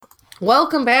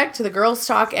Welcome back to the Girls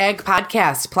Talk Ag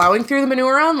podcast, plowing through the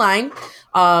manure online.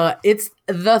 It's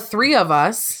the three of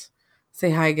us. Say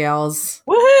hi, gals.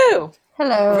 Woohoo!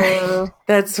 Hello.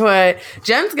 That's what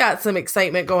Jen's got some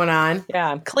excitement going on. Yeah,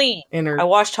 I'm clean. In her, I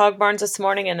washed hog barns this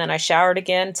morning and then I showered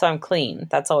again, so I'm clean.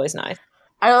 That's always nice.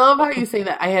 I love how you say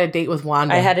that. I had a date with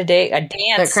Wanda. I had a date. I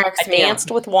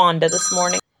danced with Wanda this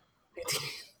morning.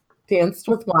 Danced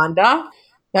with Wanda.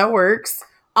 That works.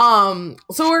 So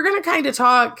we're gonna kind of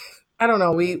talk. I don't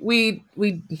know. We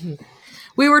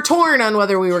were torn on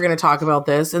whether we were going to talk about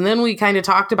this, and then we kind of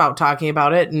talked about talking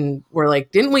about it, and we're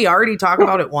like, didn't we already talk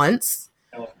about it once?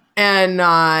 And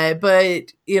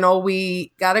but you know,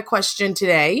 we got a question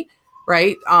today,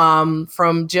 right?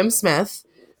 From Jim Smith,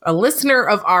 a listener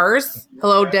of ours.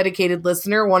 Hello, dedicated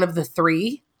listener, one of the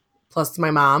three, plus my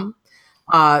mom.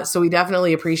 So we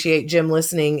definitely appreciate Jim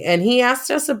listening, and he asked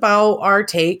us about our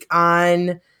take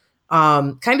on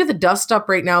kind of the dust up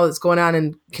right now that's going on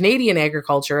in Canadian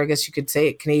agriculture. I guess you could say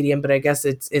it Canadian, but I guess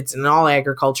it's in all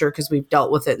agriculture because we've dealt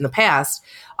with it in the past,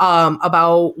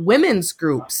 about women's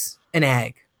groups in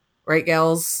ag. Right,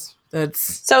 gals?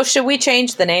 So should we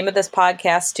change the name of this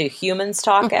podcast to Humans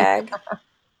Talk Ag?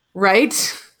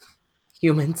 Right?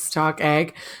 Humans Talk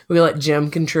Ag. We let Jim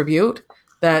contribute.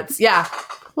 Yeah.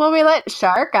 Well, we let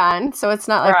Shark on, so it's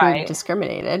not like we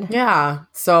discriminated. Yeah.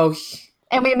 So...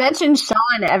 And we mentioned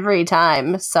Sean every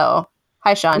time. So,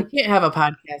 hi, Sean. We can't have a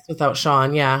podcast without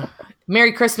Sean. Yeah.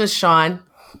 Merry Christmas, Sean.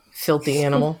 Filthy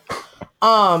animal.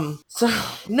 So,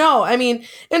 no, I mean,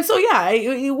 and so,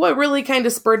 yeah, what really kind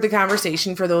of spurred the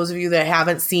conversation for those of you that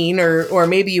haven't seen, or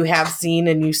maybe you have seen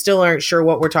and you still aren't sure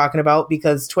what we're talking about,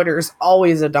 because Twitter is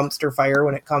always a dumpster fire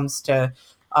when it comes to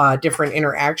different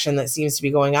interaction that seems to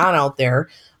be going on out there.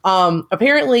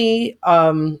 Apparently,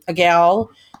 a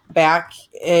gal back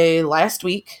last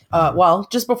week,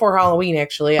 just before Halloween,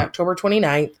 actually, October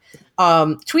 29th,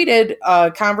 tweeted a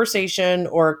conversation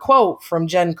or a quote from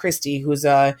Jen Christie, who's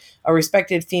a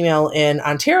respected female in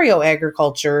Ontario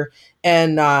agriculture.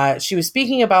 And she was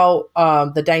speaking about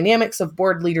the dynamics of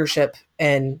board leadership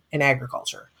in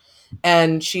agriculture.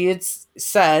 And she had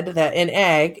said that in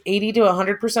ag, 80 to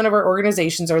 100% of our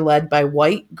organizations are led by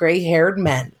white, gray-haired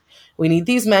men. We need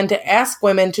these men to ask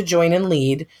women to join and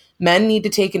lead. Men need to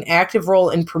take an active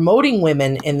role in promoting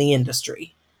women in the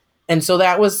industry. And so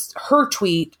that was her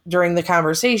tweet during the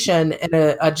conversation. And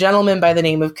a gentleman by the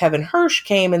name of Kevin Hirsch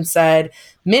came and said,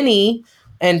 many,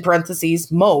 in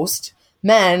parentheses, most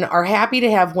men are happy to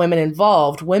have women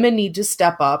involved. Women need to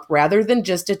step up rather than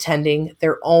just attending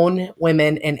their own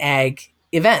women in ag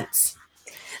events.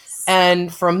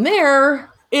 And from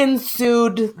there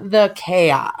ensued the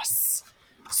chaos.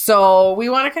 So we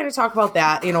want to kind of talk about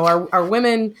that. You know, are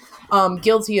women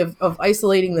guilty of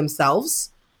isolating themselves?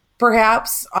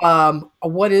 Perhaps.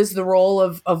 What is the role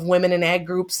of women in ag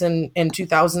groups in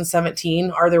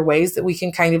 2017? Are there ways that we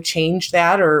can kind of change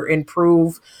that or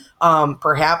improve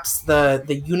perhaps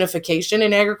the unification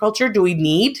in agriculture? Do we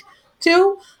need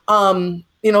to?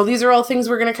 You know, these are all things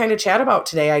we're going to kind of chat about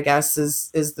today, I guess,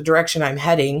 is the direction I'm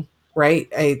heading, right?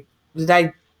 Did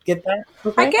I get that?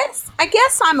 Okay. I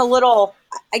guess I'm a little...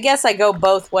 I guess I go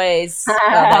both ways.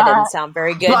 That didn't sound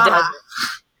very good. And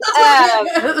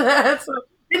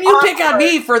you pick on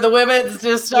me for the women's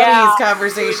studies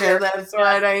conversation. That's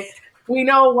what we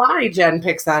know why Jen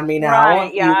picks on me now.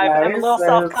 Right, yeah, I'm a little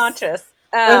self-conscious.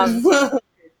 You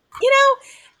know,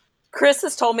 Chris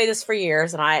has told me this for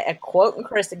years, and I quote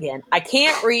Chris again, I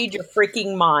can't read your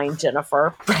freaking mind,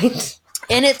 Jennifer. Right.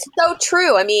 And it's so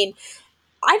true. I mean,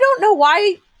 I don't know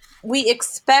why we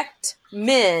expect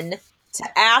men to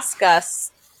ask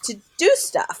us to do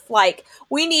stuff. Like,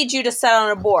 we need you to sit on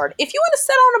a board. If you want to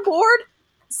sit on a board,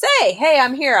 say, hey,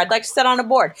 I'm here. I'd like to sit on a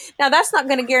board. Now, that's not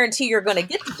going to guarantee you're going to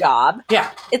get the job.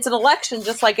 Yeah. It's an election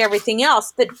just like everything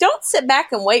else. But don't sit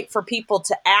back and wait for people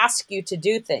to ask you to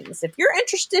do things. If you're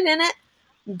interested in it,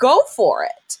 go for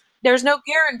it. There's no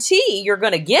guarantee you're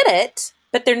going to get it,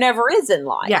 but there never is in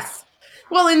life. Yeah.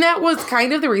 Well, and that was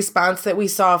kind of the response that we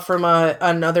saw from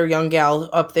another young gal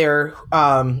up there.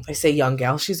 I say young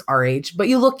gal, she's our age, but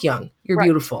you look young. You're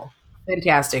beautiful.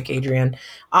 Fantastic, Adrienne.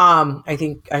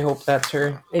 I hope that's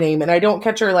her name. And I don't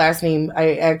catch her last name.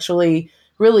 I actually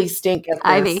really stink at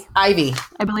this. Ivy.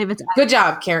 I believe it's Ivy. Good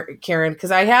job, Karen,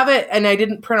 because I have it and I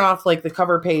didn't print off like the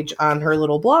cover page on her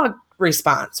little blog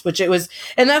response, which it was,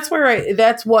 and that's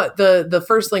what the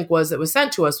first link was that was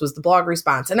sent to us, was the blog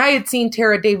response. And I had seen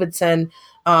Tara Davidson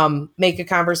make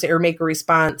a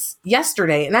response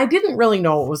yesterday, and I didn't really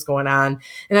know what was going on,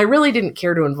 and I really didn't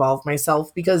care to involve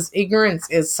myself because ignorance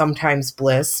is sometimes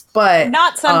bliss, but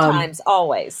not sometimes,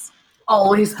 always.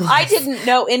 Always blessed. I didn't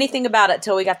know anything about it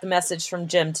till we got the message from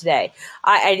Jim today.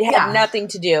 I had nothing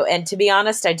to do. And to be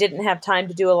honest, I didn't have time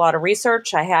to do a lot of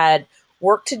research. I had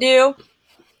work to do.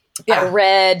 I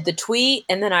read the tweet,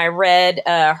 and then I read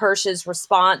Hirsch's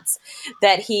response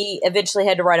that he eventually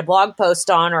had to write a blog post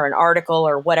on, or an article,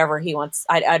 or whatever he wants.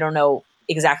 I don't know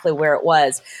exactly where it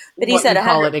was, but he said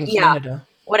call it in Canada.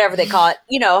 Whatever they call it.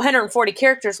 140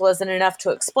 characters wasn't enough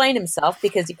to explain himself,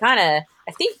 because he kind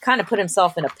of put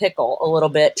himself in a pickle a little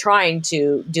bit trying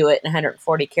to do it in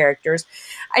 140 characters.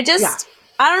 I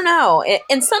don't know.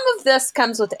 And some of this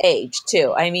comes with age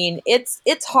too. I mean,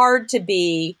 it's hard to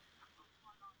be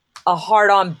a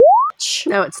hard-on bitch.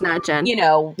 No, it's not, Jen.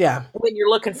 When you're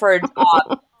looking for a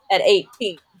job at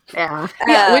 18. Yeah.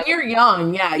 When you're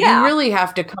young, you really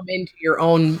have to come into your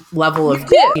own level of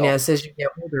happiness as you get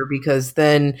older, because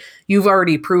then you've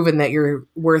already proven that you're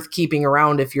worth keeping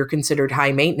around if you're considered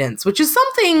high maintenance, which is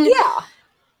something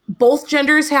both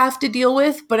genders have to deal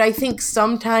with. But I think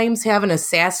sometimes having a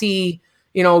sassy,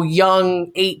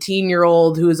 young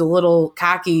 18-year-old who is a little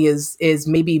cocky is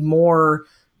maybe more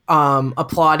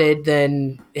applauded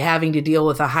than having to deal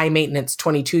with a high maintenance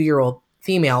 22-year-old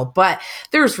female. But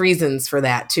there's reasons for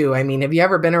that too. I mean, have you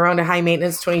ever been around a high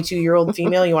maintenance 22-year-old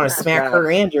female? You want to smack her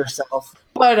and yourself.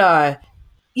 But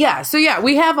so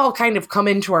we have all kind of come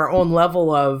into our own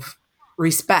level of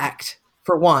respect,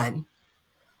 for one.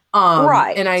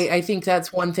 Right. And I think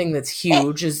that's one thing that's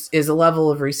huge is a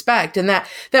level of respect. And that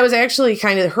was actually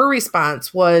kind of her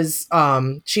response was,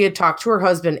 she had talked to her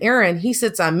husband, Aaron. He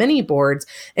sits on many boards,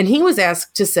 and he was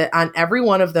asked to sit on every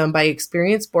one of them by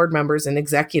experienced board members and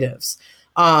executives.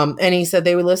 And he said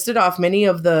they listed off many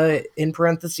of the, in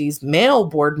parentheses, male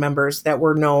board members that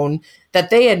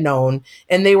they had known,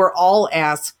 and they were all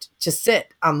asked to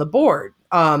sit on the board.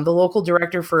 The local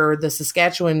director for the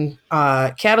Saskatchewan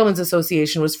Cattlemen's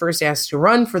Association was first asked to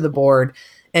run for the board,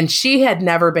 and she had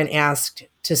never been asked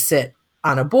to sit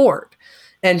on a board.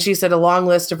 And she said a long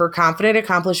list of her confident,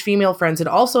 accomplished female friends had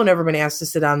also never been asked to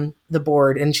sit on the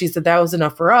board. And she said that was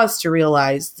enough for us to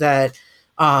realize that,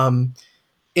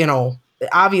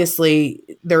 obviously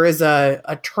there is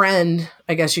a trend,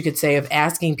 I guess you could say, of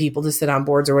asking people to sit on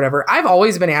boards or whatever. I've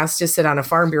always been asked to sit on a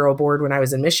Farm Bureau board when I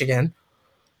was in Michigan.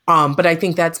 But I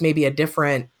think that's maybe a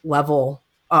different level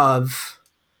of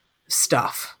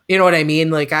stuff. You know what I mean?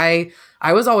 Like I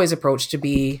was always approached to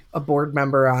be a board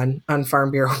member on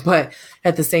Farm Bureau, but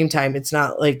at the same time, it's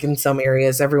not like in some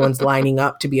areas everyone's lining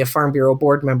up to be a Farm Bureau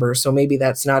board member. So maybe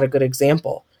that's not a good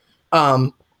example.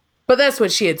 But that's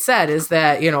what she had said, is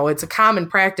that, it's a common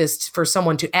practice for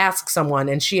someone to ask someone,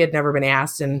 and she had never been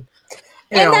asked. And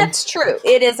that's true.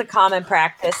 It is a common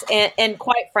practice. And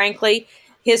quite frankly,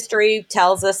 history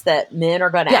tells us that men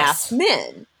are going to ask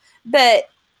men, but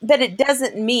it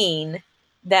doesn't mean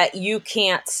that you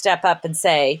can't step up and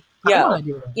say,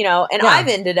 I've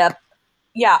ended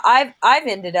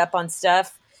up on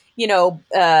stuff,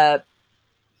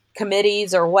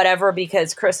 committees or whatever,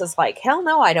 because Chris is like, hell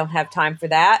no, I don't have time for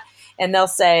that. And they'll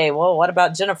say, well, what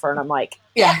about Jennifer? And I'm like,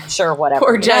 yeah, sure. Whatever.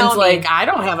 Poor Jen's I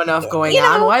don't have enough going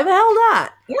on. Why the hell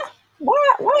not? Yeah.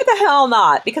 Why the hell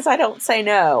not? Because I don't say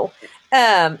no.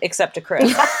 Except to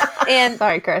Chris. And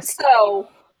sorry, Chris. So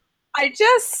I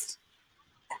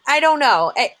don't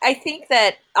know. I think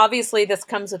that obviously this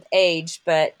comes with age,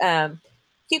 but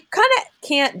you kind of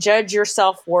can't judge your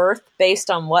self-worth based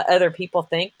on what other people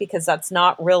think, because that's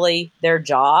not really their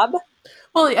job.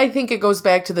 Well, I think it goes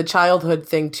back to the childhood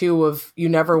thing too, of you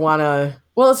never want to,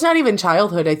 well, it's not even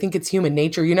childhood. I think it's human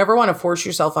nature. You never want to force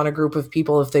yourself on a group of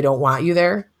people if they don't want you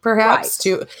there, perhaps,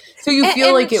 too. So you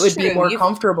feel like it would be more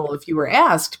comfortable if you were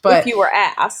asked. But if you were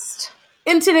asked.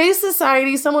 In today's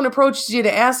society, someone approaches you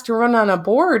to ask to run on a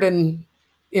board, and,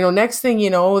 next thing you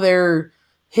know, they're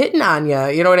hitting on you.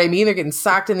 You know what I mean? They're getting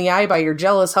socked in the eye by your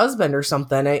jealous husband or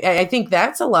something. I think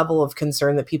that's a level of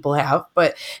concern that people have.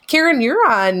 But Karen, you're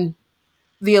on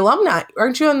the alumni,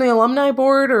 aren't you on the alumni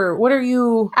board, or what are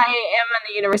you? I am on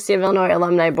the University of Illinois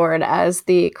alumni board as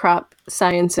the crop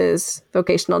sciences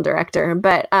vocational director,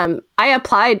 but I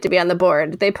applied to be on the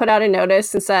board. They put out a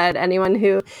notice and said, anyone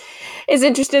who is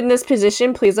interested in this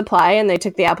position, please apply. And they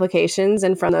took the applications,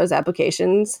 and from those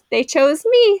applications, they chose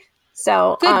me.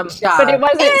 So, but it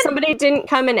wasn't, somebody didn't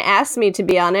come and ask me to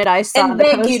be on it. I saw the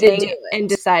posting and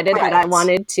decided that I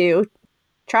wanted to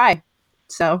try.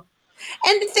 So.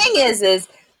 And the thing is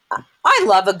I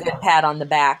love a good pat on the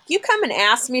back. You come and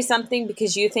ask me something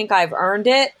because you think I've earned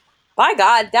it. By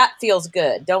God, that feels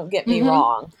good. Don't get me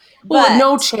wrong. Well,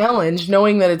 no challenge,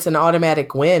 knowing that it's an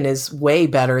automatic win is way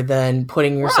better than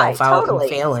putting yourself out and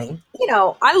failing.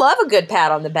 I love a good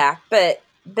pat on the back, but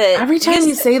that Every time you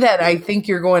used to- say that, I think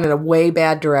you're going in a way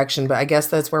bad direction, but I guess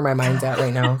that's where my mind's at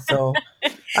right now. So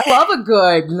I love a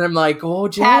good, and I'm like, oh,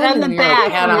 Jen, Pat on the and you're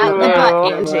back, pat not on the butt,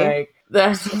 back. Angie. Like,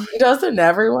 that doesn't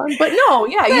everyone, but no,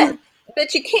 yeah,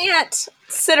 but you can't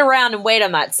sit around and wait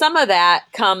on that. Some of that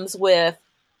comes with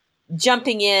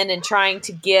jumping in and trying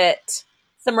to get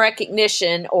some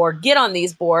recognition or get on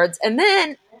these boards. And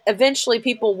then eventually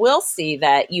people will see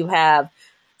that you have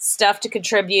stuff to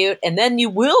contribute, and then you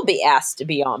will be asked to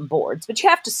be on boards, but you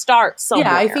have to start somewhere.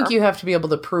 Yeah, I think you have to be able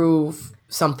to prove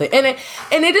something. And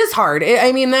it is hard.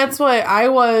 I mean, that's what I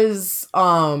was,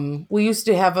 we used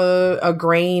to have a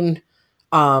grain,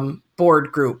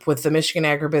 board group with the Michigan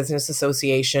Agribusiness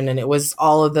Association, and it was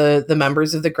all of the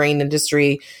members of the grain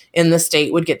industry in the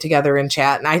state would get together and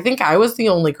chat. And I think I was the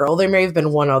only girl. There may have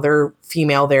been one other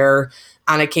female there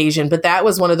on occasion, but that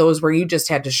was one of those where you just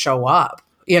had to show up.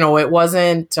 You know, it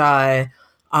wasn't I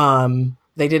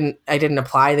didn't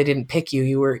apply, they didn't pick you.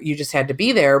 You just had to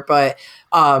be there. But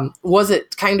was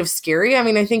it kind of scary? I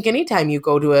mean, I think anytime you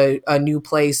go to a new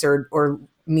place or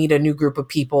meet a new group of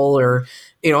people, or,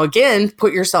 you know, again,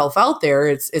 put yourself out there,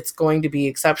 it's going to be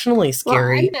exceptionally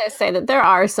scary. Well, I'm going to say that there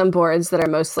are some boards that are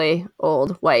mostly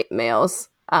old white males.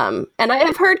 And I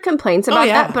have heard complaints about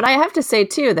that, but I have to say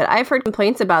too that I've heard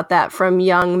complaints about that from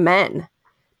young men,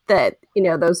 that, you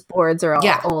know, those boards are all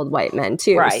old white men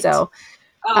too. Right. So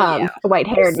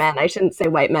white-haired men. I shouldn't say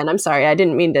white men. I'm sorry. I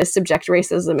didn't mean to subject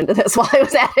racism into this while I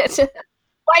was at it.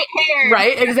 White-haired.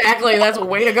 Right, exactly. That's a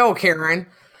way to go, Karen.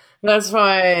 That's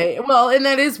why. Well, and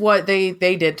that is what they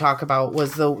did talk about,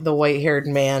 was the white-haired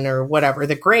man or whatever,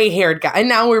 the gray-haired guy. And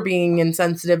now we're being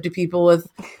insensitive to people with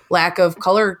lack of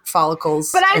color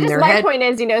follicles in their head. My point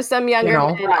is, you know, some younger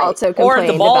men also Or the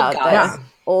complained bald about guys. this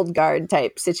old guard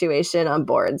type situation on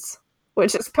boards,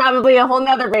 which is probably a whole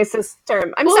nother racist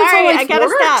term. I'm sorry, I gotta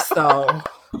stop.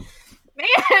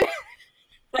 Man.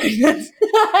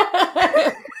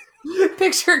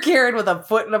 Picture Karen with a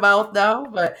foot in the mouth now,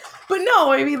 but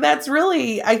no, I mean, that's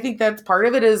really, I think that's part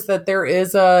of it, is that there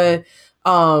is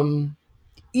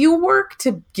you work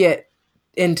to get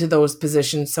into those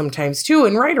positions sometimes too,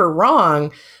 and right or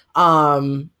wrong,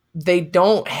 they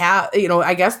don't have, you know,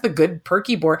 I guess the good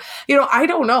perky board, you know, I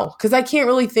don't know, because I can't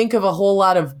really think of a whole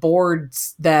lot of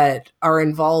boards that are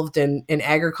involved in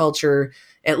agriculture,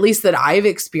 at least that I've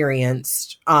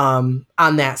experienced on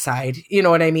that side. You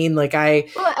know what I mean? Like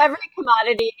well, every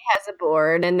commodity has a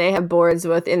board, and they have boards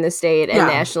within the state and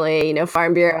nationally. You know,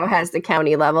 Farm Bureau has the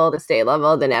county level, the state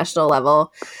level, the national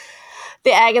level.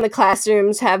 The ag in the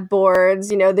classrooms have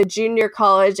boards. You know, the junior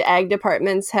college ag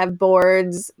departments have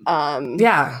boards.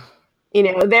 You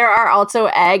know, there are also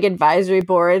ag advisory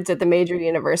boards at the major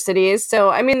universities. So,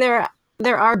 I mean, there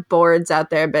are boards out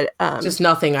there, but just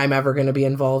nothing I'm ever going to be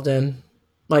involved in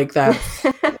like that.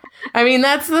 I mean,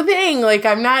 that's the thing. Like,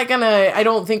 I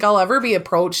don't think I'll ever be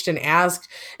approached and asked.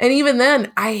 And even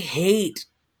then, I hate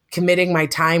committing my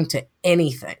time to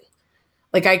anything.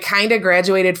 Like, I kind of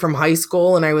graduated from high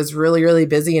school, and I was really, really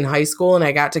busy in high school, and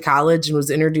I got to college and was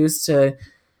introduced to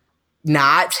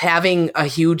not having a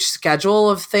huge schedule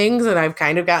of things. And I've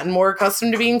kind of gotten more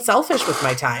accustomed to being selfish with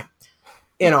my time,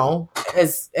 you know,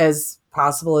 as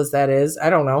possible as that is. I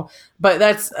don't know, but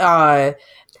that's,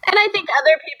 and I think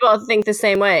other people think the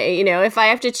same way. You know, if I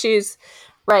have to choose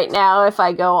right now, if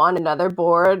I go on another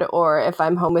board or if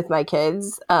I'm home with my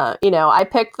kids, you know, I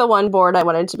picked the one board I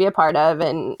wanted to be a part of,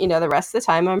 and, you know, the rest of the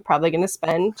time I'm probably going to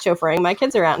spend chauffeuring my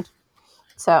kids around.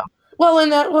 So, well,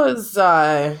 and that was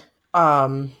the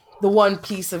one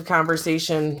piece of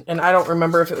conversation, and I don't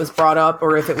remember if it was brought up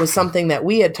or if it was something that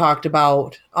we had talked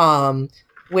about,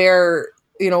 where,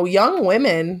 you know, young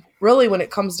women, really, when it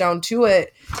comes down to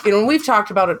it, you know, and we've talked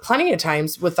about it plenty of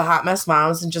times with the Hot Mess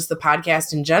Moms and just the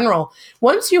podcast in general.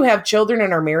 Once you have children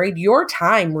and are married, your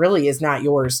time really is not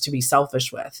yours to be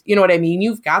selfish with. You know what I mean?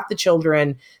 You've got the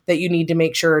children that you need to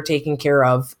make sure are taken care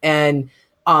of. And,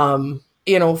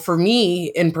 you know, for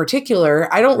me in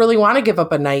particular, I don't really want to give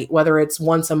up a night, whether it's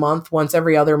once a month, once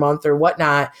every other month or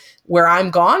whatnot, where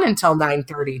I'm gone until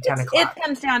 9:30, 10 o'clock. It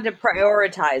comes down to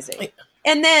prioritizing.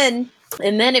 And then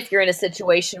if you're in a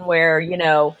situation where, you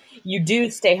know, you do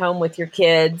stay home with your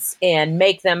kids and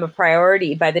make them a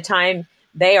priority, by the time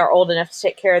they are old enough to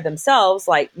take care of themselves,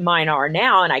 like mine are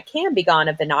now, and I can be gone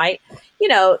of the night, you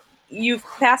know, you've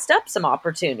passed up some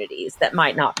opportunities that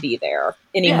might not be there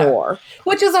anymore. Yeah.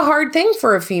 Which is a hard thing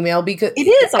for a female, because it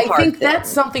is I think that's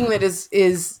something that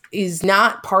is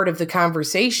not part of the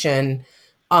conversation,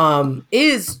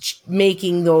 is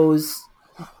making those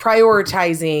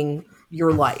prioritizing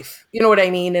your life. You know what I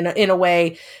mean? In a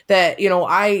way that,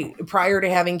 I, prior to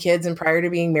having kids and prior to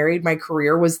being married, my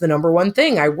career was the number one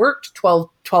thing. I worked 12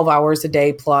 hours a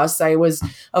day plus. I was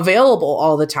available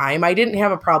all the time. I didn't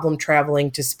have a problem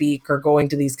traveling to speak or going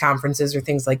to these conferences or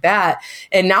things like that.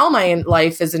 And now my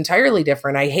life is entirely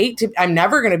different. I'm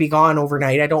never going to be gone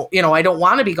overnight. I don't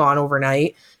want to be gone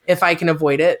overnight if I can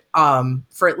avoid it,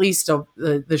 for at least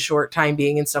the short time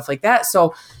being and stuff like that.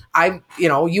 So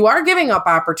you are giving up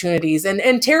opportunities.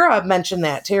 And Tara mentioned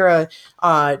that. Tara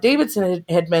Davidson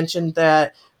had mentioned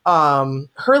that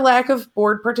her lack of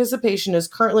board participation is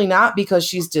currently not because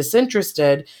she's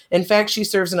disinterested. In fact, she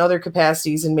serves in other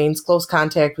capacities and maintains close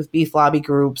contact with beef lobby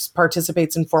groups,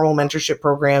 participates in formal mentorship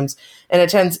programs, and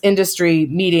attends industry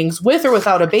meetings with or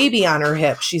without a baby on her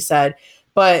hip, she said.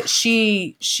 But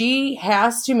she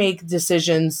has to make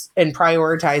decisions and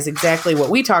prioritize exactly what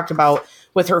we talked about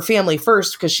with her family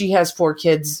first, because she has 4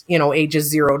 kids, ages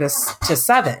 0 to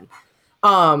 7.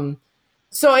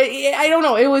 So I don't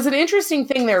know. It was an interesting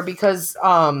thing there because,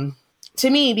 to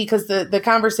me, because the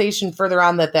conversation further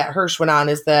on that Hirsch went on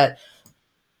is that,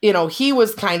 he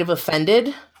was kind of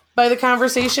offended by the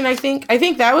conversation. I think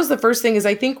that was the first thing. Is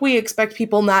I think we expect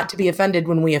people not to be offended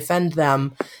when we offend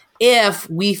them, if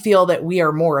we feel that we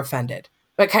are more offended.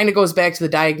 That kind of goes back to the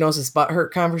diagnosis butthurt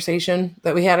conversation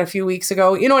that we had a few weeks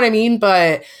ago. You know what I mean?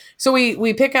 But so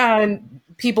we pick on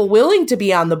people willing to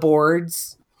be on the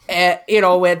boards at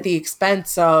the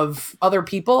expense of other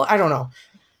people. I don't know.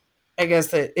 I guess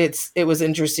that it was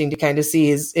interesting to kind of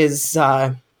see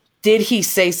did he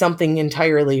say something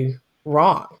entirely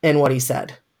wrong in what he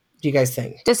said? Do you guys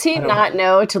think? Does he not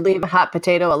know to leave a hot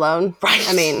potato alone? Right.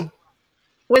 I mean,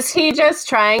 was he just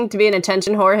trying to be an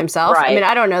attention whore himself? Right. I mean,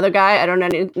 I don't know the guy. I don't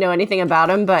know anything about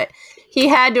him, but he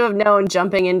had to have known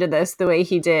jumping into this the way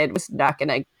he did was not going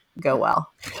to go well.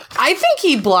 I think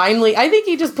he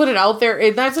just put it out there.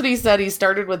 And that's what he said. He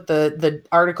started with the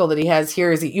article that he has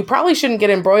here is you probably shouldn't get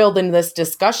embroiled in this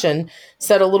discussion,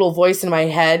 said a little voice in my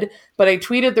head, but I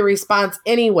tweeted the response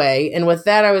anyway. And with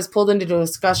that, I was pulled into a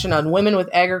discussion on women with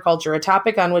agriculture, a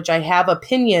topic on which I have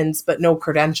opinions, but no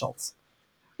credentials.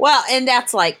 Well, and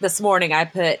that's like this morning I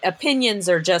put opinions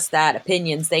are just that,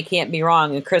 opinions. They can't be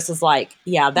wrong. And Chris is like,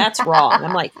 yeah, that's wrong.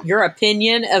 I'm like, your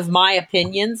opinion of my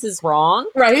opinions is wrong?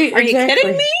 Right. Are you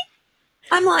kidding me?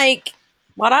 I'm like,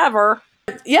 whatever.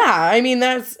 Yeah. I mean,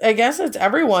 I guess it's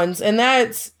everyone's. And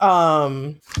that's,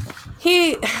 I'm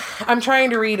trying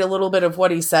to read a little bit of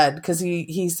what he said. Cause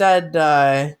he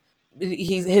said,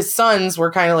 his sons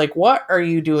were kind of like, what are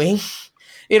you doing?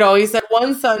 He said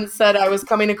one son said I was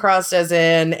coming across as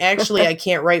in, actually, I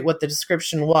can't write what the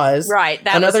description was. Right.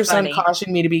 Another son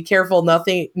cautioned me to be careful,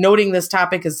 noting this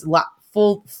topic is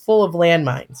full of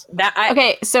landmines.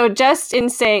 Okay, so just in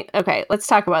saying, okay, let's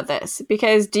talk about this.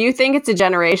 Because do you think it's a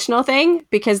generational thing?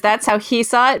 Because that's how he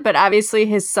saw it. But obviously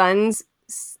his sons,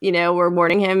 were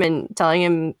warning him and telling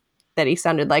him that he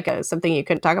sounded like something you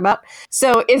couldn't talk about.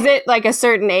 So is it like a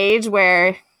certain age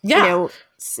where,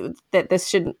 that this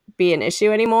shouldn't be an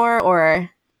issue anymore? Or,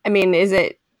 do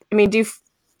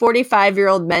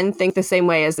 45-year-old men think the same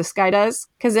way as this guy does?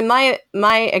 Because in my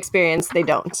experience, they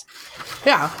don't.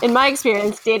 Yeah. In my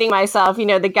experience, dating myself,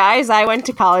 the guys I went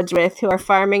to college with who are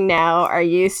farming now are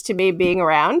used to me being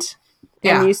around.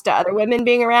 And used to other women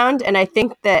being around. And I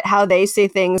think that how they see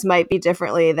things might be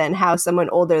differently than how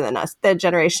someone older than us, the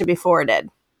generation before, did.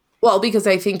 Well, because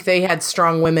I think they had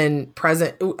strong women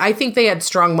present. I think they had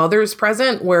strong mothers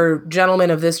present, where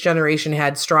gentlemen of this generation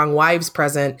had strong wives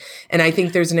present. And I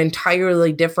think there's an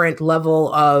entirely different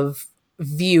level of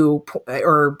view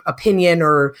or opinion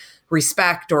or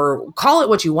respect, or call it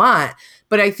what you want.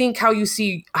 But I think how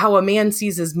a man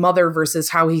sees his mother versus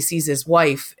how he sees his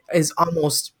wife is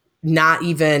almost not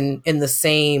even in the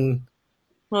same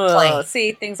plane.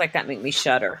 See, things like that make me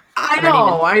shudder. I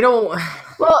don't.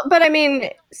 Well, but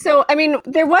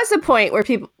there was a point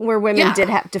where women did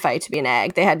have to fight to be an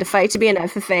ag. They had to fight to be an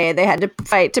FFA. They had to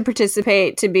fight to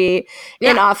participate, to be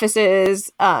in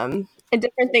offices, and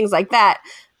different things like that.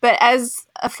 But as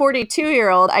a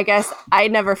 42-year-old, I guess I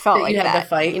never felt like that. To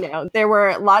fight. There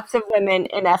were lots of women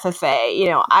in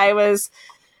FFA. I was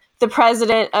the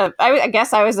president of, I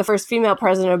guess I was the first female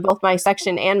president of both my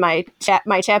section and my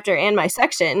chapter and my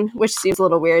section, which seems a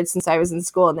little weird since I was in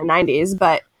school in the 90s,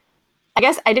 but I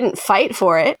guess I didn't fight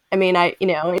for it. I mean, I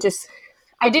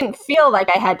didn't feel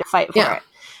like I had to fight for it.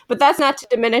 But that's not to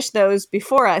diminish those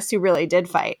before us who really did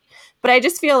fight. But I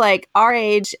just feel like our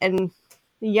age and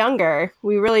younger,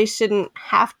 we really shouldn't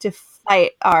have to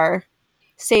fight our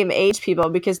same age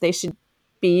people because they should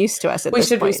be used to us at this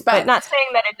point. Respect. But not saying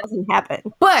that it doesn't happen.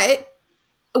 But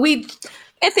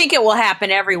I think it will happen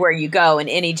everywhere you go in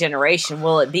any generation.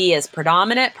 Will it be as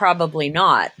predominant? Probably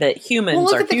not. That humans Well,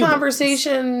 look are at the humans.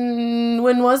 conversation.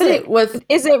 When was it? With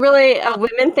Is it really a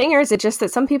women thing, or is it just that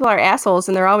some people are assholes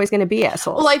and they're always going to be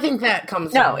assholes? well, I think that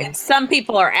comes. No, down. it's some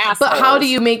people are assholes. But how do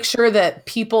you make sure that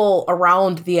people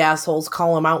around the assholes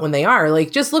call them out when they are?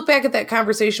 Like, just look back at that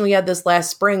conversation we had this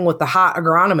last spring with the hot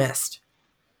agronomist.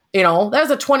 You know, that was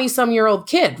a 20-some-year-old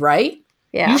kid, right?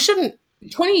 Yeah. You shouldn't.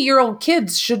 20-year-old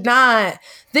kids should not.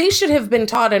 They should have been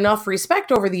taught enough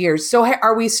respect over the years. So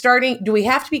are we starting? Do we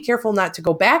have to be careful not to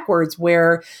go backwards?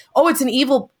 Where it's an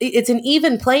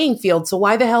even playing field. So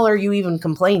why the hell are you even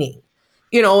complaining?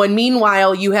 You know, and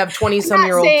meanwhile, you have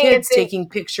 20-some-year-old kids taking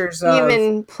pictures of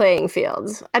even playing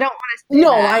fields. I don't want to say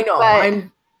No, that, I know.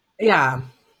 but Yeah.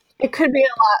 it could be a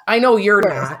lot. I know you're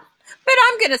worse. not. But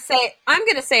I'm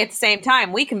gonna say at the same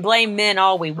time, we can blame men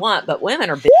all we want, but women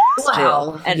are bitches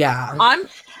Well, too. And yeah.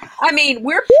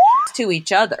 we're bitches to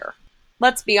each other.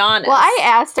 Let's be honest. Well, I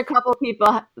asked a couple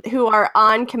people who are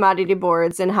on commodity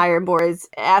boards and higher boards,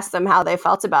 asked them how they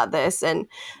felt about this, and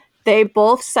they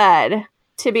both said,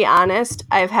 to be honest,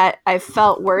 I've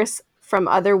felt worse from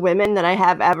other women than I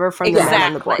have ever from the men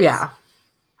on the board. Yeah.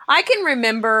 I can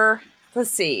remember,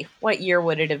 let's see, what year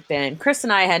would it have been? Chris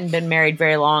and I hadn't been married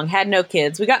very long, had no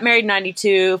kids. We got married in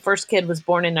 92. First kid was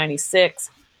born in 96.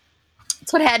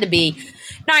 So it had to be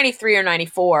 93 or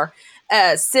 94.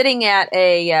 Sitting at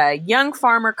a young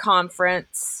farmer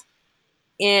conference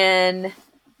in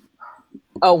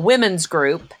a women's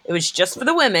group. It was just for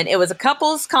the women. It was a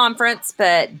couples conference,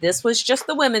 but this was just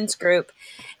the women's group.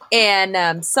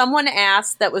 And someone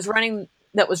asked that was running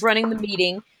the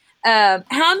meeting,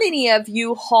 how many of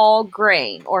you haul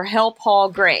grain or help haul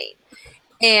grain?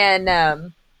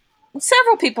 And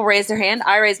several people raised their hand.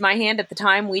 I raised my hand at the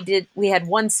time. We had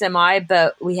one semi,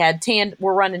 but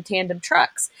we're running tandem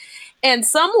trucks. And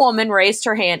some woman raised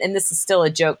her hand, and this is still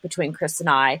a joke between Chris and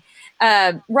I.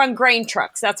 Run grain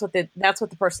trucks. That's what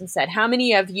the person said. How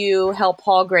many of you help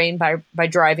haul grain by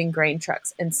driving grain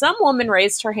trucks? And some woman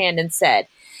raised her hand and said,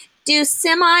 "Do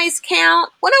semis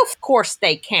count?" Well, of course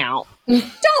they count.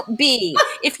 Don't be.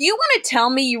 If you want to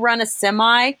tell me you run a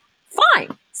semi,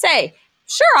 fine. Say,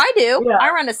 sure, I do. Yeah.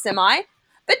 I run a semi.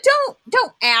 But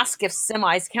don't ask if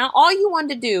semis count. All you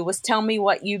wanted to do was tell me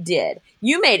what you did.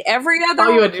 You made every other.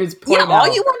 All you had to do is point out.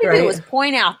 All you wanted to do right? was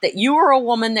point out that you were a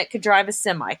woman that could drive a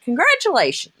semi.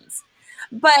 Congratulations.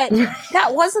 But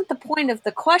that wasn't the point of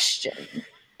the question.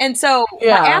 And so by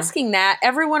asking that,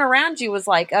 everyone around you was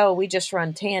like, "Oh, we just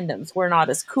run tandems. We're not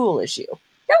as cool as you."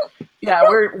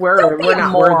 We're Don't be a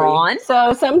not moron. worthy.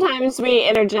 So sometimes we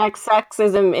interject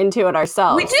sexism into it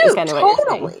ourselves. We do, is kind of what you're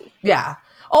saying. totally. Yeah.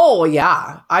 Oh,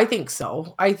 yeah. I think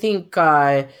so. I think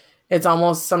it's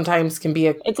almost sometimes can be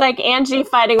a. It's like Angie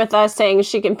fighting with us saying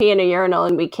she can pee in a urinal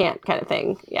and we can't, kind of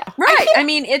thing. Yeah. Right. I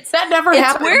mean, That never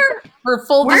happened. For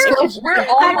full disclosure. we're I'm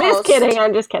almost.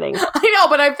 just kidding. I know,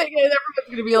 but I'm thinking everyone's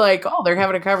going to be like, oh, they're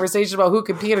having a conversation about who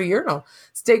can pee in a urinal.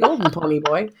 Stay golden, pony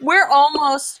boy. We're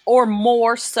almost or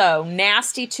more so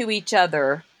nasty to each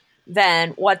other than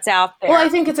what's out there. Well, I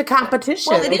think it's a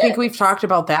competition. Well, I think we've talked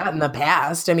about that in the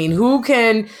past. I mean, who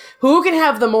can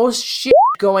have the most shit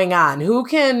going on? Who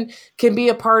can be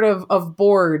a part of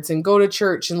boards and go to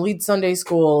church and lead Sunday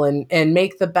school and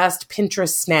make the best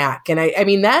Pinterest snack? And I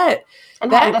mean that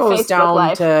goes Facebook down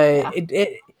life. to Yeah.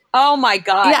 it. Oh my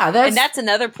God. Yeah, that's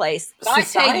another place. I tell you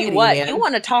society, what, man. you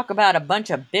want to talk about a bunch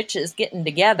of bitches getting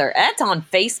together. That's on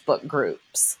Facebook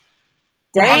groups.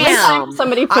 Every Damn. time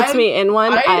somebody puts me in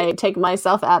one, I- I take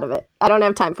myself out of it. I don't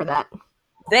have time for that.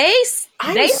 They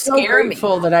I'm so scare me.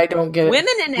 grateful that I don't get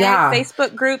Women in Yeah.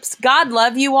 Facebook groups, God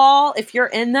love you all if you're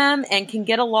in them and can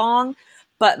get along.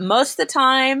 But most of the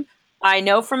time, I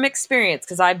know from experience,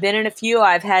 because I've been in a few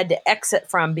I've had to exit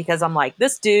from because I'm like,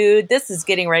 this is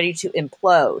getting ready to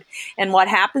implode. And what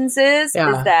happens is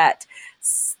that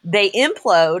they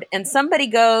implode and somebody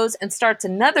goes and starts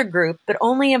another group, but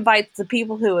only invites the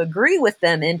people who agree with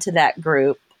them into that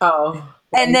group. Oh.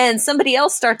 And then somebody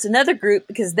else starts another group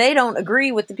because they don't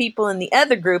agree with the people in the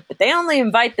other group, but they only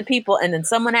invite the people. And then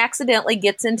someone accidentally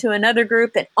gets into another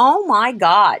group. And oh my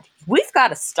God, we've got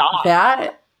to stop.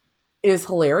 That is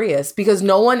hilarious because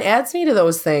no one adds me to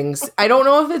those things. I don't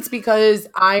know if it's because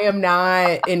I am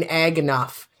not in ag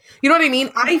enough. You know what I mean?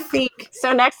 I think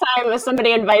So next time if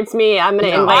somebody invites me, I'm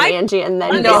going to invite Angie and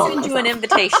then I'm No. going to send you an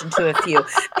invitation to a few.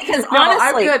 Because no,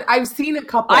 honestly, I'm good. I've seen a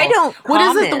couple. I don't What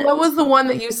is it? comment. What was the one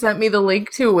that you sent me the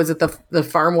link to? Was it the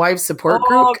Farm Wives Support Oh,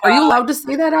 Group? Are you God. allowed to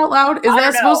say that out loud? Is I that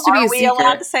don't supposed know. to be Are a we secret?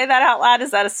 allowed to say that out loud?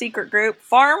 Is that a secret group?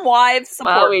 Farm Wives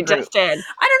Support Well, we Group. just did.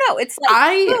 I don't know. It's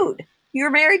like food. You're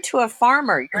married to a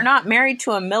farmer. You're not married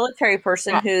to a military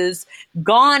person who's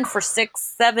gone for 6,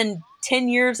 7, 10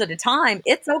 years at a time.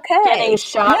 It's okay. Getting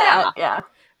shot at.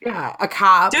 Yeah, a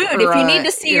cop. Dude, if you need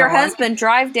to see your husband,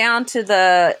 drive down to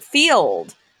the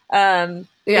field.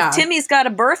 If Timmy's got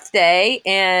a birthday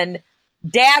and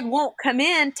Dad won't come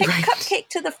in, take a cupcake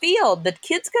to the field. The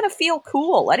kid's going to feel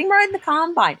cool. Let him ride in the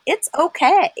combine. It's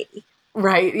okay.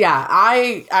 Right. Yeah.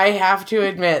 I have to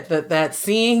admit that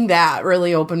seeing that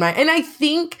really opened my, and I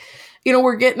think,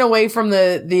 we're getting away from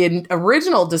the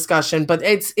original discussion, but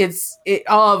it's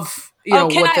of,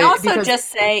 can I also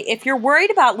just say, if you're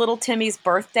worried about little Timmy's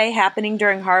birthday happening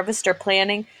during harvest or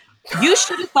planting, you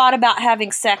should have thought about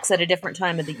having sex at a different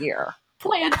time of the year.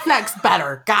 Plan sex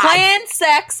better. God. Plan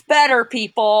sex better,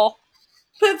 people.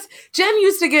 Jen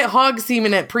used to get hog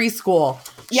semen at preschool.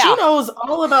 Yeah. She knows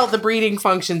all about the breeding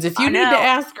functions. If you need to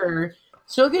ask her,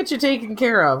 she'll get you taken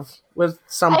care of with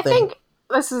something. I think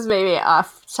this is maybe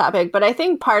off topic, but I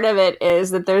think part of it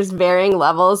is that there's varying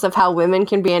levels of how women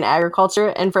can be in agriculture.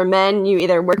 And for men, you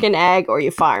either work in ag or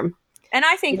you farm. And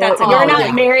I think that's you're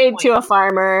not married to a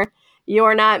farmer.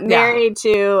 You're not married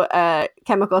to a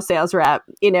chemical sales rep.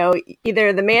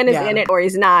 Either the man is in it or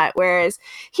he's not. Whereas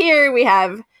here we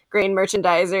have grain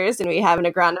merchandisers and we have an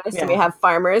agronomist and we have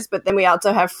farmers, but then we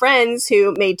also have friends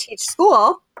who may teach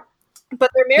school, but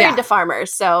they're married to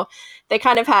farmers. So they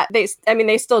kind of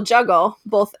they still juggle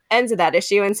both ends of that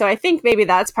issue. And so I think maybe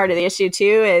that's part of the issue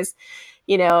too is,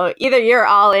 either you're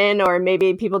all in or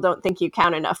maybe people don't think you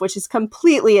count enough, which is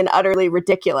completely and utterly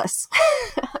ridiculous.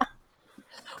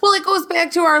 Well, it goes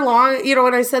back to our long,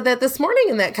 when I said that this morning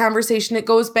in that conversation, it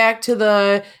goes back to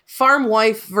the farm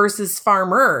wife versus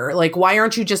farmer. Like, why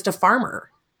aren't you just a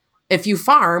farmer? If you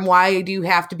farm, why do you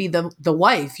have to be the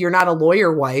wife? You're not a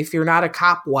lawyer wife. You're not a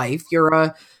cop wife. You're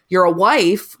a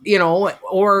wife,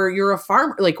 or you're a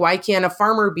farmer. Like, why can't a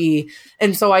farmer be?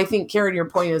 And so I think, Karen, your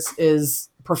point is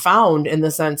profound in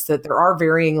the sense that there are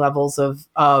varying levels of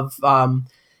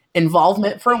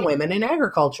involvement for women in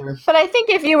agriculture. But I think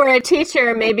if you were a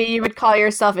teacher, maybe you would call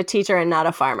yourself a teacher and not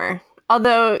a farmer.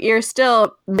 Although you're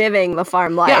still living the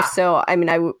farm life. Yeah. So, I mean,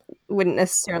 I wouldn't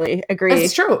necessarily agree.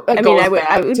 It's true. I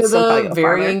would to the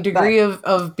varying degree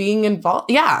of being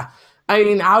involved. Yeah. I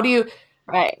mean, how do you...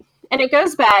 Right. And it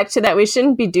goes back to that we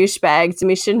shouldn't be douchebags and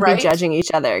we shouldn't be judging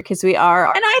each other because we are.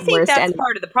 And I think that's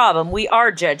part of the problem. We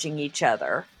are judging each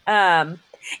other.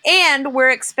 And we're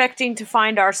expecting to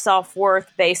find our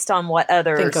self-worth based on what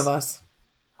others think of us.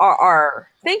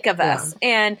 Think of us.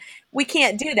 And we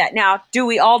can't do that. Now, do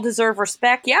we all deserve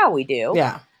respect? Yeah, we do.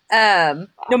 Yeah.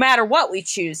 No matter what we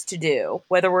choose to do,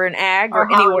 whether we're in ag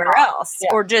or anywhere else,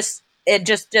 or just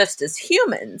as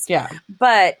humans. Yeah.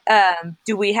 But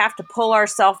do we have to pull our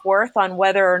self-worth on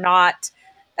whether or not,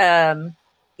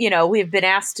 we've been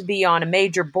asked to be on a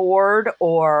major board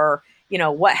or,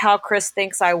 how Chris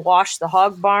thinks I wash the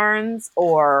hog barns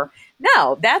or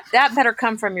no, that better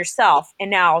come from yourself. And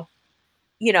now,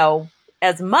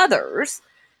 as mothers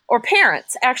or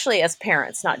parents, actually as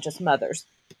parents, not just mothers,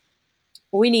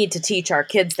 we need to teach our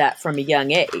kids that from a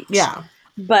young age. Yeah.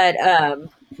 But,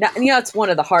 it's one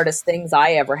of the hardest things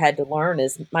I ever had to learn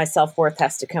is my self-worth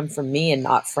has to come from me and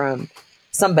not from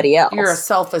somebody else. You're a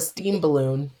self-esteem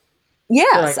balloon.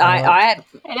 Yes, I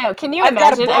know. Can you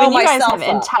imagine? I mean,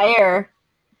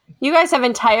 you guys have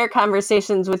entire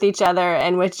conversations with each other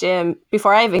and with Jim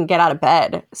before I even get out of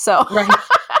bed. So, right.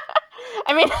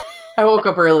 I mean, I woke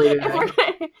up early today.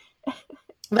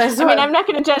 I'm not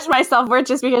going to judge my self-worth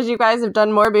just because you guys have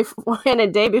done more in a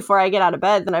day before I get out of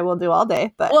bed than I will do all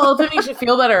day. But well, if it makes you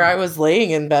feel better, I was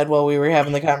laying in bed while we were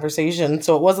having the conversation,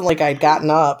 so it wasn't like I'd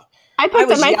gotten up. I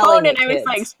picked up my phone and I was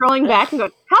like scrolling back and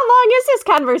going, how long is this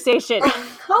conversation?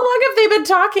 How long have they been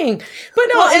talking? But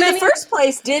no, in the first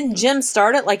place, didn't Jim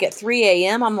start it like at 3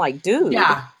 a.m.? I'm like, dude.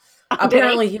 Yeah.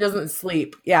 Apparently he doesn't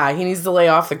sleep. Yeah, he needs to lay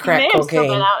off the crack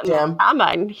cocaine. Jim.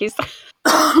 He's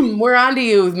we're on to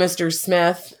you, Mr.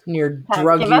 Smith, and your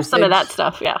drug usage. Give us some of that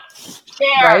stuff, yeah.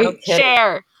 Share. Right? Okay.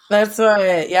 Share. That's what,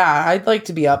 I'd like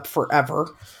to be up forever.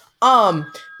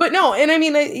 But no, and I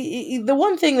mean, the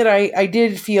one thing that I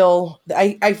did feel,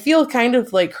 I feel kind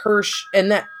of like Hirsch, and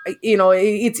that,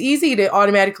 it's easy to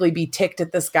automatically be ticked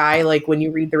at this guy, like when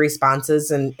you read the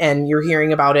responses and you're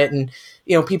hearing about it, and,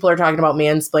 people are talking about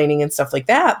mansplaining and stuff like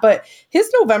that. But his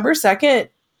November 2nd,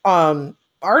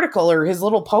 article or his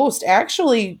little post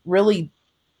actually really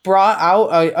brought out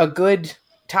a good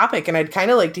topic, and I'd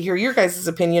kind of like to hear your guys'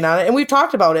 opinion on it. And we've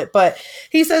talked about it, but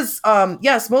he says,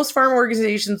 yes, most farm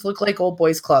organizations look like old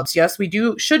boys clubs. Yes, we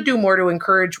should do more to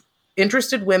encourage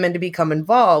interested women to become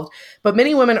involved, but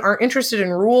many women aren't interested in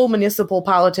rural municipal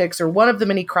politics or one of the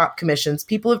many crop commissions.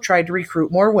 People have tried to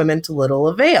recruit more women to little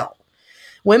avail.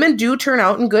 Women do turn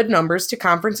out in good numbers to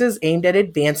conferences aimed at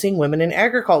advancing women in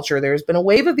agriculture. There's been a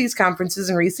wave of these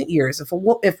conferences in recent years.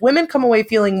 If women come away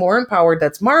feeling more empowered,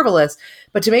 that's marvelous.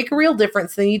 But to make a real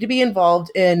difference, they need to be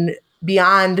involved in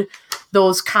beyond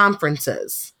those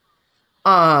conferences.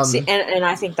 See, and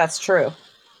I think that's true.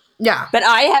 Yeah. But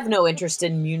I have no interest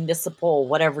in municipal,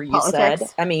 whatever you Politics. said.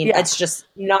 I mean, it's just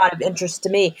not of interest to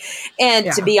me.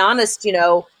 And to be honest,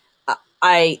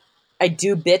 I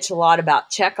do bitch a lot about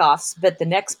checkoffs, but the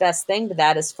next best thing to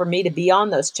that is for me to be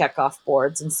on those checkoff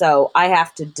boards. And so I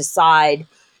have to decide,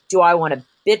 do I want to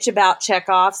bitch about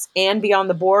checkoffs and be on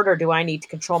the board, or do I need to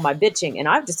control my bitching? And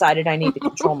I've decided I need to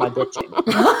control my bitching,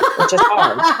 which is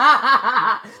hard.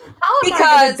 How am I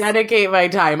going to dedicate my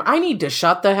time? I need to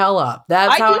shut the hell up.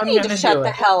 That's how I'm going to do it. I do need to shut the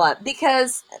hell up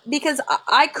because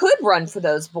I could run for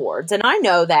those boards, and I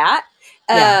know that.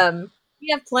 We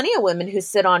have plenty of women who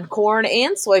sit on corn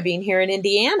and soybean here in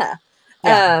Indiana.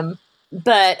 Yeah.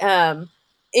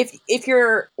 If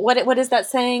you're, what is that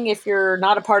saying? If you're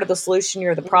not a part of the solution,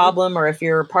 you're the problem, or if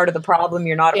you're part of the problem,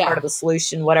 you're not a part of the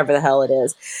solution, whatever the hell it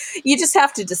is. You just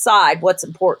have to decide what's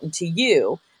important to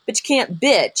you, but you can't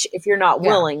bitch if you're not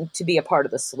willing to be a part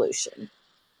of the solution.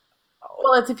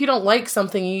 Well, it's if you don't like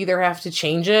something, you either have to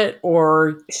change it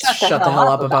or shut the hell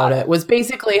up about it. Was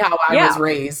basically how I was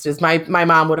raised. Is my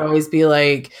mom would always be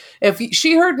like, if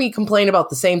she heard me complain about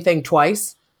the same thing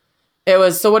twice, it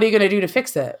was, so what are you going to do to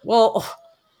fix it? Well,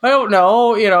 I don't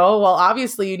know. Well,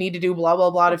 obviously you need to do blah,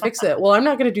 blah, blah to fix it. Well, I'm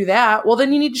not going to do that. Well,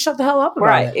 then you need to shut the hell up about it.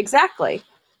 Right, exactly.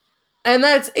 And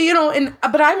that's,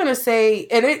 but I'm going to say,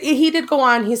 and he did go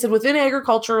on, he said, within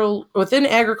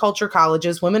agriculture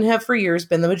colleges, women have for years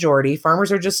been the majority.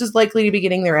 Farmers are just as likely to be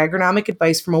getting their agronomic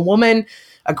advice from a woman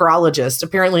agrologist.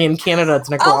 Apparently in Canada, it's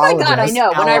an agrologist. Oh my God, I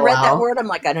know. When I read that word, I'm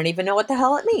like, I don't even know what the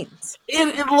hell it means.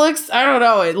 It looks, I don't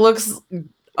know. It looks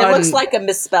like a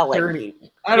misspelling. Dirty.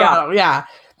 I don't know. Yeah.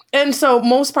 And so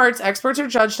most parts, experts are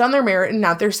judged on their merit and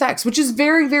not their sex, which is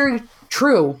very, very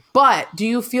true. But do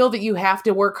you feel that you have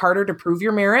to work harder to prove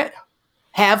your merit?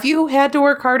 Have you had to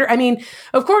work harder? I mean,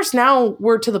 of course, now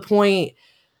we're to the point,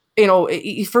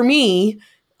 for me,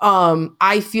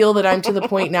 I feel that I'm to the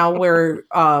point now where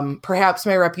perhaps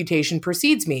my reputation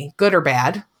precedes me, good or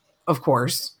bad, of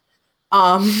course.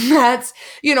 That's,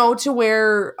 to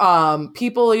where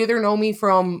people either know me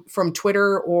from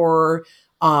Twitter or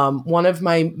one of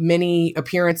my many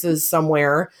appearances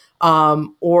somewhere,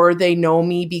 or they know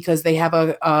me because they have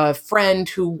a friend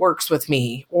who works with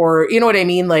me, or you know what I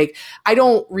mean? Like, I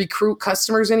don't recruit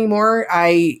customers anymore.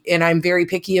 I'm very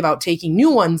picky about taking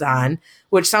new ones on,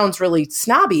 which sounds really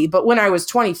snobby, but when I was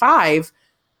 25,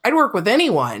 I'd work with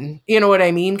anyone, you know what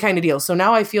I mean? Kind of deal. So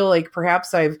now I feel like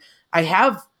perhaps I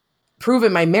have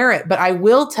proven my merit, but I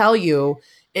will tell you,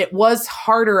 it was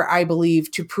harder, I believe,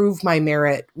 to prove my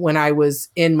merit when I was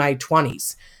in my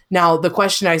 20s. Now, the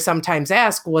question I sometimes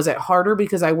ask, was it harder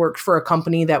because I worked for a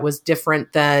company that was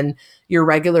different than your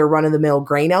regular run-of-the-mill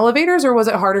grain elevators, or was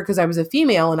it harder because I was a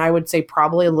female? And I would say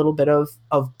probably a little bit of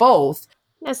both.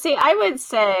 Now, see, I would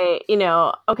say,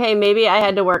 okay, maybe I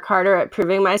had to work harder at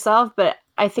proving myself, but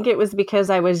I think it was because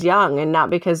I was young and not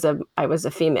because I was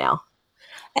a female.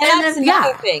 And that's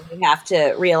another thing you have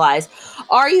to realize.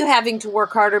 Are you having to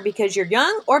work harder because you're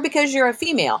young or because you're a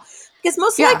female? Because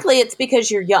most likely it's because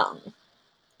you're young.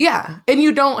 Yeah. And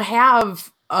you don't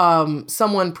have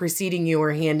someone preceding you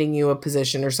or handing you a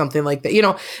position or something like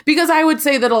that, because I would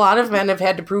say that a lot of men have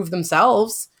had to prove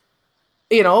themselves,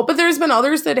 but there's been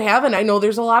others that haven't. I know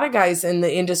there's a lot of guys in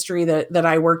the industry that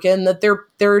I work in that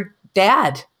their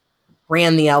dad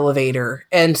ran the elevator.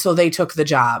 And so they took the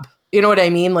job. You know what I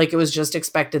mean? Like, it was just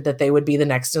expected that they would be the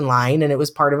next in line, and it was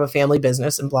part of a family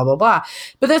business and blah, blah, blah.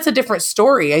 But that's a different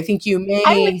story. I think I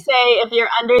would say if you're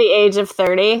under the age of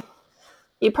 30,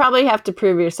 you probably have to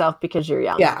prove yourself because you're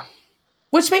young. Yeah.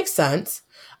 Which makes sense.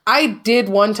 I did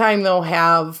one time, though,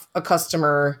 have a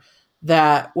customer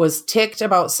that was ticked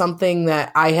about something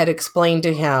that I had explained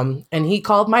to him, and he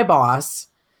called my boss,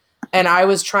 and I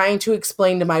was trying to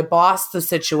explain to my boss the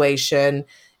situation.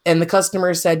 And the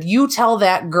customer said, "You tell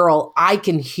that girl I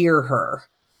can hear her."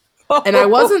 And I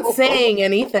wasn't saying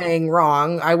anything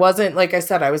wrong. I wasn't, like I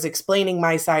said, I was explaining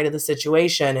my side of the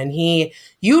situation. And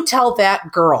 "You tell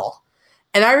that girl."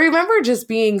 And I remember just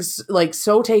being like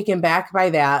so taken back by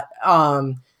that.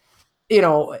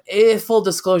 Full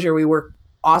disclosure, we work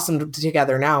awesome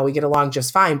together now. We get along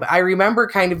just fine. But I remember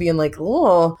kind of being like,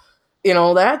 oh,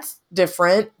 that's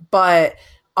different. But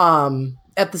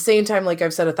at the same time, like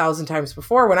I've said 1,000 times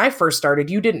before, when I first started,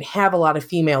 you didn't have a lot of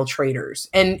female traders,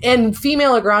 and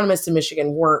female agronomists in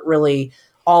Michigan weren't really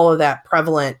all of that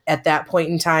prevalent at that point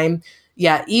in time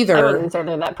yet either. I wouldn't say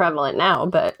they're that prevalent now,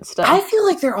 but still. I feel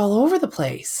like they're all over the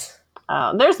place.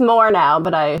 There's more now,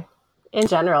 but in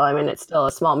general, I mean, it's still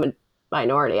a small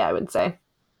minority, I would say.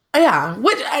 Yeah.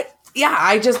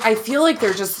 I feel like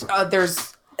they're just,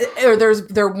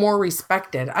 they're more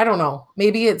respected. I don't know.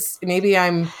 Maybe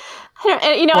I'm,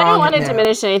 I don't want to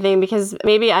diminish anything because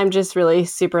maybe I'm just really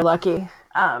super lucky.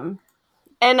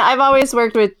 And I've always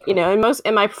worked with,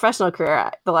 in my professional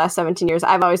career, the last 17 years,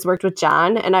 I've always worked with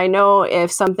John. And I know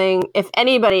if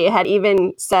anybody had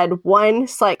even said one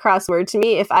slight crossword to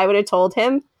me, if I would have told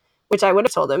him, which I would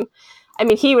have told him, I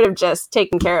mean, he would have just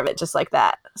taken care of it just like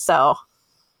that. So.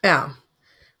 Yeah.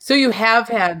 So you have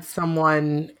had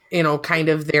someone, kind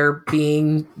of there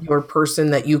being your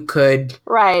person that you could.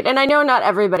 Right. And I know not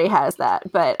everybody has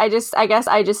that, but I guess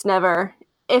I just never,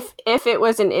 if it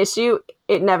was an issue,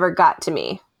 it never got to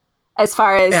me as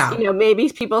far as, maybe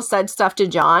people said stuff to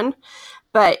John,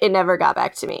 but it never got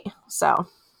back to me. So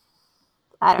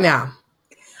I don't know.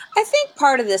 I think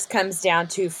part of this comes down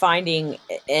to finding,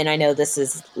 and I know this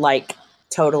is like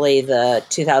totally the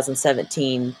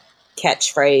 2017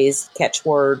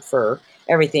 catchword for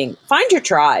everything. Find your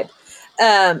tribe.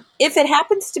 If it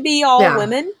happens to be all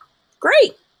women,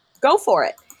 great, go for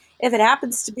it. If it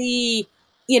happens to be,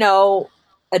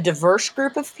 a diverse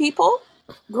group of people,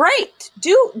 great.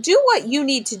 Do what you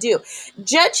need to do.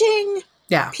 Judging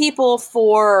people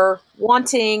for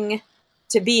wanting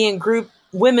to be in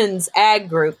women's ag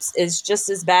groups is just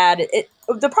as bad.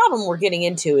 The problem we're getting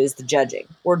into is the judging.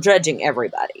 We're judging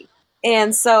everybody.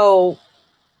 And so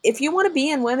if you want to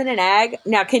be in women in ag,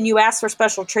 now can you ask for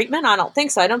special treatment? I don't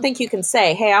think so. I don't think you can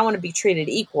say, hey, I want to be treated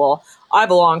equal. I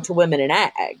belong to women in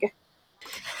ag.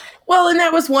 Well, and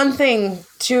that was one thing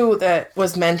too that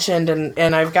was mentioned,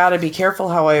 and I've got to be careful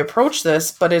how I approach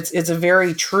this, but it's a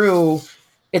very true,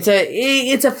 it's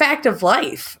a fact of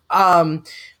life,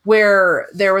 where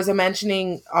there was a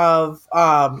mentioning of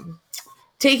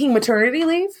taking maternity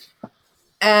leave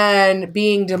and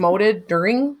being demoted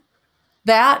during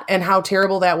that and how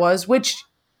terrible that was, which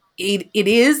it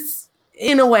is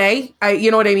in a way.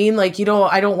 You know what I mean? Like,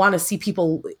 I don't want to see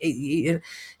people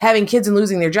having kids and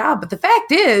losing their job. But the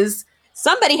fact is,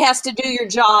 somebody has to do your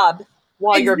job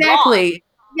while you're gone. Exactly.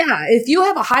 Yeah. If you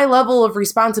have a high level of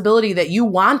responsibility that you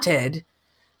wanted,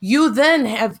 you then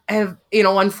have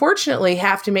unfortunately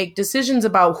have to make decisions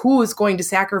about who is going to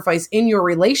sacrifice in your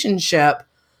relationship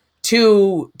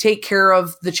to take care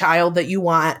of the child that you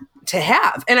want to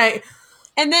have.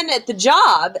 And then at the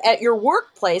job, at your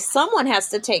workplace, someone has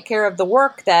to take care of the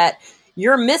work that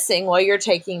you're missing while you're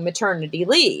taking maternity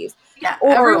leave. Yeah,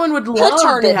 everyone would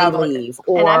love to have leave.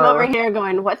 And I'm over here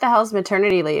going, what the hell's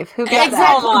maternity leave? Who gets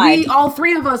exactly. that? We, all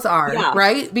three of us are,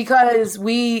 right? Because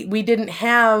we didn't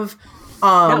have...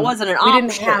 that wasn't an option. We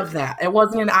didn't have that. It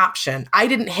wasn't an option. I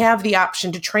didn't have the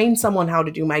option to train someone how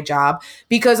to do my job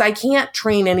because I can't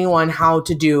train anyone how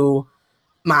to do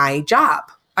my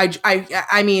job.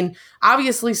 I mean,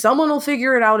 obviously someone will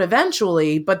figure it out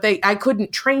eventually, but I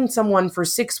couldn't train someone for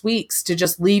 6 weeks to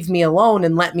just leave me alone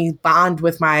and let me bond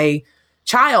with my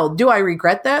child. Do I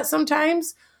regret that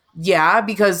sometimes? Yeah,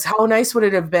 because how nice would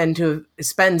it have been to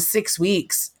spend 6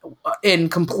 weeks in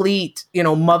complete,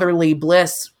 motherly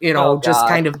bliss, just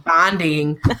kind of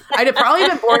bonding. I'd have probably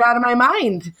been bored out of my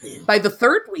mind by the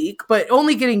third week, but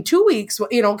only getting 2 weeks,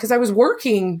 because I was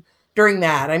working during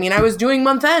that. I mean, I was doing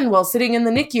month end while sitting in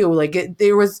the NICU.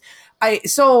 I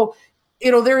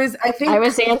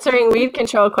was answering weed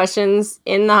control questions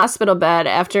in the hospital bed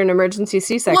after an emergency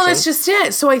C-section. Well, that's just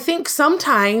it. So I think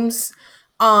sometimes,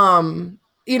 the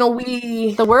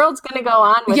world's going to go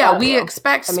on without we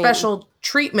expect special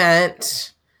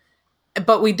treatment,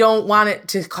 but we don't want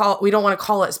to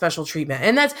call it special treatment.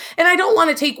 And I don't want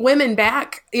to take women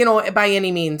back, by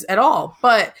any means at all,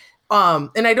 but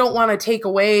and I don't want to take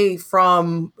away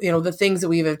from, the things that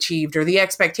we've achieved or the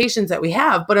expectations that we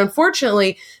have. But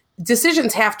unfortunately,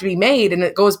 decisions have to be made. And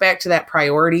it goes back to that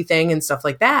priority thing and stuff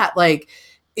like that. Like,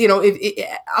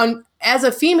 as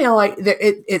a female,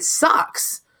 it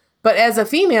sucks. But as a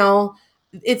female,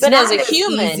 it's not as a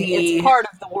human, easy. It's part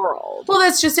of the world. Well,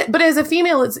 that's just it. But as a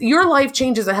female, your life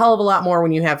changes a hell of a lot more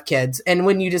when you have kids and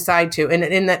when you decide to,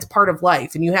 and that's part of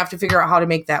life. And you have to figure out how to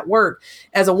make that work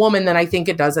as a woman than I think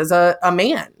it does as a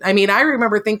man. I mean, I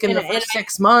remember thinking the first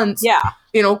 6 months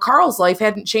Carl's life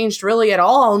hadn't changed really at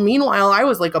all. Meanwhile, I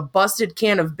was like a busted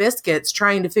can of biscuits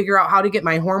trying to figure out how to get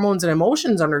my hormones and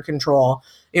emotions under control.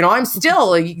 I'm still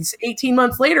like 18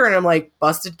 months later and I'm like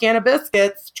busted can of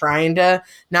biscuits trying to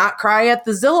not cry at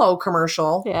the Zillow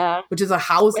commercial, which is a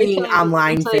housing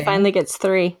online until thing. He finally gets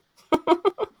 3.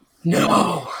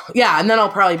 No. Yeah. And then I'll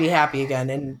probably be happy again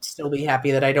and still be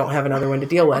happy that I don't have another one to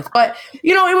deal with. But,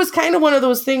 it was kind of one of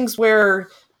those things where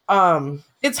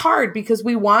it's hard because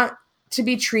we want to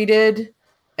be treated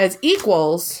as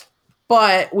equals,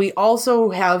 but we also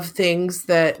have things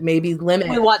that maybe limit.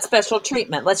 We want special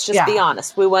treatment. Let's just be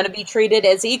honest. We want to be treated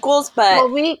as equals, but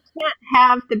we can't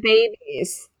have the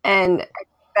babies and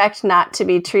expect not to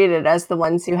be treated as the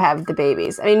ones who have the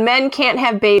babies. I mean, men can't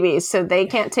have babies, so they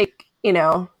can't take,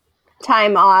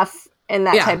 time off in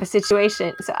that type of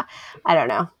situation. So I don't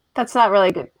know. That's not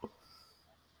really good.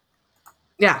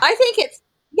 Yeah. I think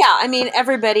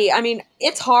everybody,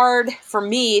 it's hard for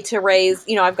me to raise,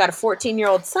 I've got a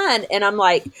 14-year-old son and I'm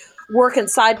like working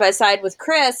side by side with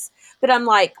Chris, but I'm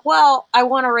like, well, I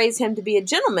want to raise him to be a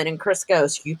gentleman. And Chris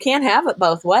goes, you can't have it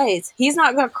both ways. He's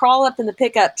not going to crawl up in the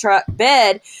pickup truck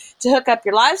bed to hook up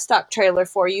your livestock trailer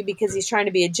for you because he's trying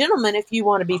to be a gentleman if you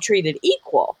want to be treated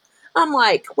equal. I'm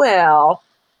like, well,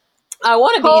 I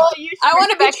want to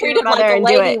be treated like a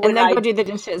lady and then go do the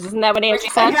dishes. Isn't that what Angie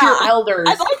said? Your elders.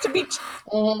 I'd like to be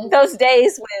those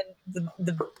days when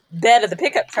the bed of the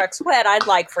pickup truck's wet. I'd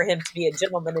like for him to be a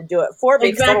gentleman and do it for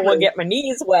me because I don't want to get my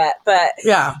knees wet. But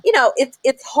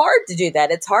it's hard to do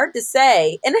that. It's hard to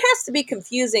say, and it has to be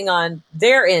confusing on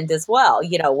their end as well.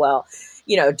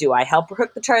 Do I help her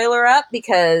hook the trailer up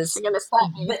because she's gonna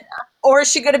slap me? Or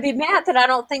is she going to be mad that I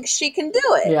don't think she can do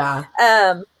it? Yeah.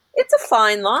 It's a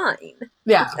fine line.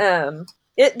 Yeah.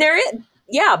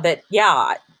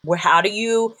 How do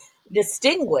you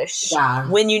distinguish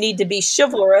when you need to be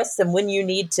chivalrous and when you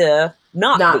need to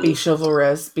not be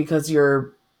chivalrous because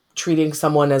you're treating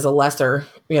someone as a lesser,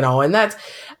 and that's,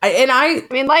 I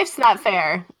mean, life's not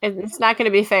fair. It's not going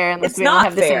to be fair unless we all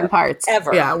have the same parts.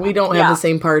 Ever. Yeah, we don't have the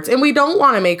same parts. And we don't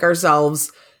want to make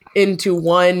ourselves into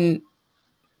one,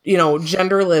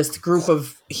 genderless group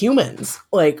of humans.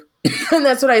 Like, and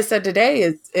that's what I said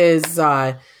today is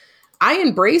I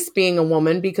embrace being a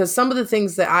woman because some of the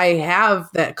things that I have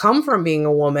that come from being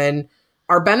a woman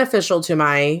are beneficial to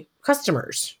my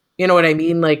customers. You know what I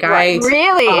mean? Like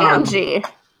Angie.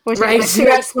 Right. What are you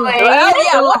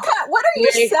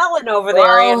selling over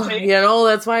there, Angie?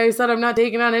 That's why I said I'm not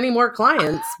taking on any more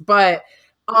clients. But,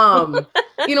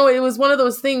 it was one of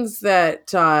those things that,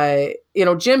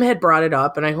 Jim had brought it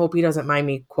up, and I hope he doesn't mind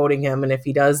me quoting him. And if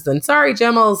he does, then sorry,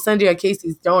 Jim, I'll send you a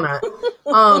Casey's donut.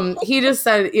 He just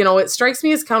said, it strikes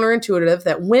me as counterintuitive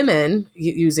that women,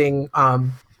 using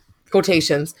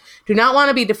quotations, do not want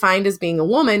to be defined as being a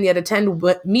woman, yet attend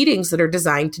meetings that are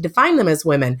designed to define them as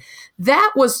women.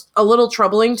 That was a little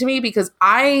troubling to me because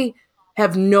I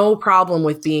have no problem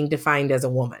with being defined as a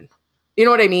woman. You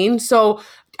know what I mean? So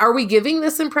are we giving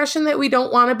this impression that we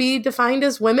don't want to be defined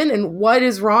as women? And what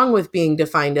is wrong with being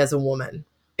defined as a woman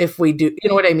if we do? You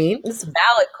know what I mean? It's a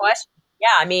valid question.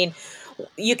 Yeah,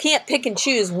 you can't pick and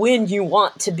choose when you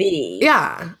want to be.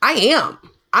 Yeah, I am.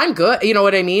 I'm good. You know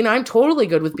what I mean? I'm totally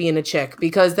good with being a chick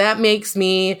because that makes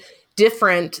me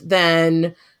different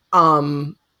than,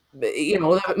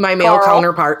 my male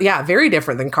counterpart. Yeah, very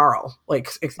different than Carl. Like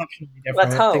exceptionally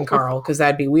different than Carl because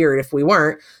that'd be weird if we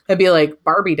weren't. That'd be like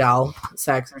Barbie doll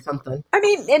sex or something.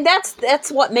 And that's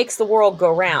what makes the world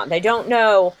go round. I don't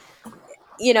know.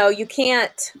 You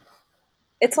can't.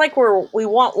 It's like we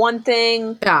want one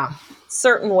thing. Yeah.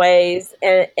 Certain ways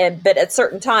but at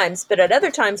certain times, but at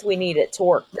other times we need it to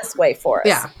work this way for us.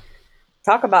 Yeah.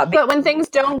 Talk about but when things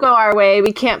don't go our way,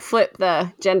 we can't flip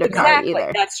the gender card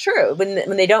either. That's true.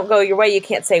 When they don't go your way, you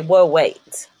can't say, whoa,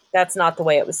 wait, that's not the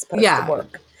way it was supposed to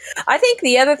work. I think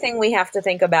the other thing we have to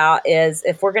think about is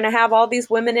if we're going to have all these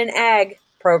women in ag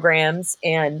programs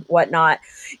and whatnot,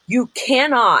 you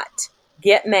cannot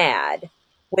get mad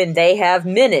when they have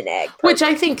men in ag programs. Which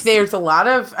I think there's a lot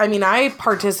of, I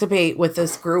participate with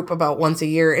this group about once a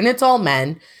year and it's all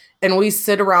men and they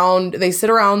sit around,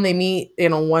 they meet,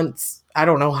 once, I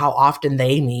don't know how often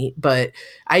they meet, but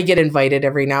I get invited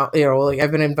every now,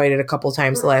 I've been invited a couple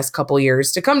times the last couple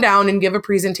years to come down and give a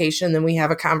presentation. Then we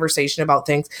have a conversation about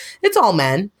things. It's all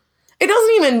men.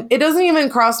 It doesn't even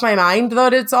cross my mind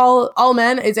that it's all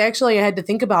men. It's actually, I had to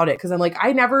think about it because I'm like,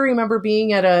 I never remember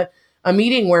being at a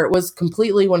meeting where it was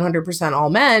completely 100% all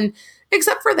men.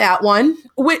 except for that one.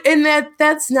 And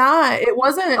it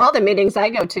wasn't. All the meetings I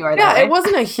go to are Yeah, that way. it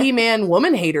wasn't a He-Man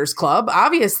Woman Haters Club,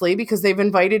 obviously, because they've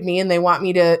invited me and they want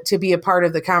me to be a part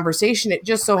of the conversation. It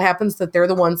just so happens that they're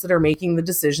the ones that are making the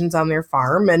decisions on their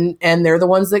farm, and they're the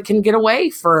ones that can get away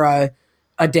for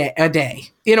a day.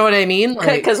 You know what I mean?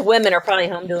 Because women are probably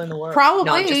home doing the work. Probably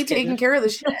No, I'm just taking kidding. care of the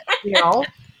shit, you know?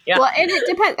 Yeah. Well, and it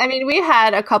depends. I mean, we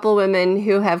had a couple women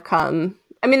who have come.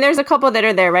 I mean, there's a couple that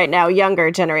are there right now, younger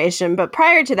generation, but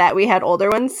prior to that, we had older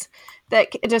ones,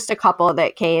 just a couple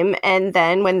that came. And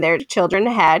then when their children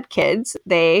had kids,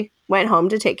 they went home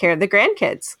to take care of the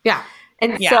grandkids. Yeah.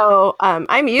 And Yeah. so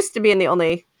I'm used to being the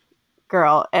only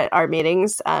girl at our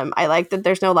meetings. I like that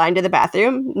there's no line to the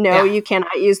bathroom. No, Yeah. you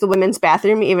cannot use the women's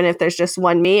bathroom, even if there's just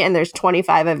one me and there's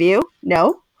 25 of you.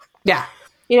 No. Yeah.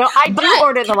 You know, I do But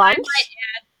order the lunch.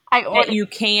 I That order. you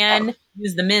can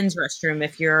use the men's restroom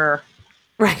if you're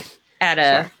Right. at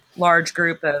a large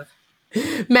group of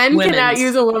Men Women's cannot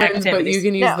use a woman's, but you activities.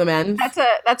 can use No. the men's.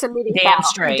 That's a meeting. Damn foul.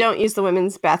 straight. You don't use the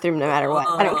women's bathroom no matter what.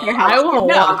 I don't care how. I won't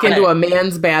No, walk but- into a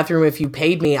man's bathroom if you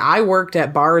paid me. I worked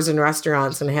at bars and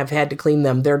restaurants and have had to clean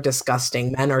them. They're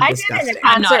disgusting. Men are I did disgusting. in a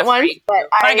I'm not concert once, afraid. but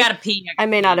I gotta pee. I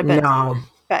may not have been. No.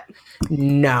 But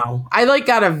No. I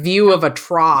got a view of a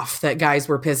trough that guys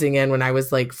were pissing in when I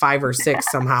was like 5 or 6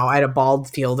 somehow. I had a bald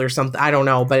field or something. I don't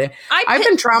know, but I've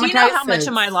been traumatized. Do you know how much since.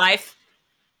 of my life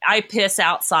I piss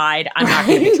outside? I'm not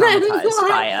going to be traumatized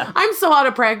by it. I'm so out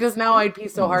of practice now. I'd pee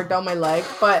so hard down my leg.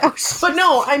 But Oh, but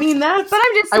no, I mean that's But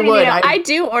I'm just I saying, would. you know, I- I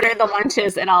do order the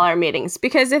lunches at all our meetings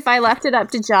because if I left it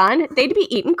up to John, they'd be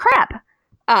eating crap.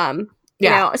 You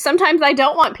Yeah. know, sometimes I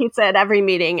don't want pizza at every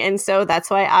meeting, and so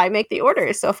that's why I make the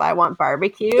orders. So if I want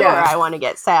barbecue, Yeah. or I want to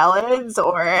get salads,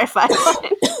 or if I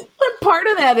part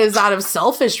of that is out of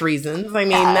selfish reasons. I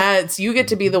mean, that's you get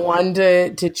to be the one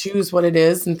to choose what it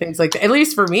is and things like that. At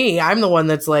least for me, I'm the one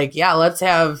that's like, yeah, let's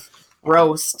have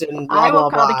roast and blah I will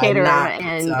blah call blah. the caterer not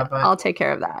and pizza, but- I'll take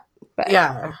care of that. But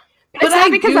yeah. But it's But not I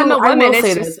because do- I'm a I will woman. say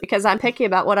It's this. just because I'm picky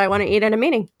about what I want to eat at a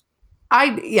meeting.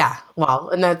 Well,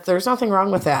 and that there's nothing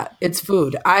wrong with that. It's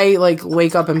food. I like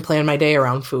wake up and plan my day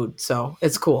around food, so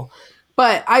it's cool.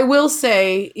 But I will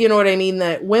say, you know what I mean,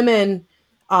 that women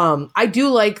I do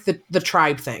like the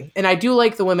tribe thing, and I do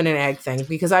like the women in ag thing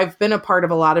because I've been a part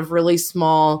of a lot of really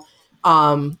small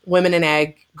women in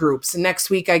ag groups. And next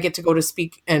week I get to go to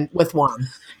speak with one.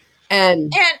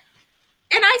 And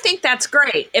And I think that's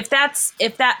great if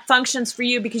that functions for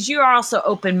you because you are also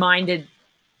open minded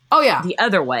oh yeah, the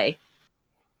other way.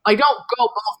 I don't go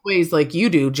both ways like you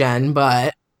do, Jen,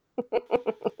 but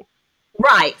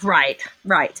Right.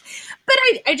 But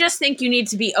I just think you need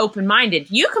to be open minded.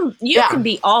 You Yeah. can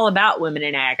be all about women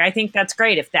in ag. I think that's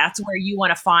great if that's where you want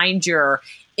to find your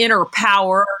inner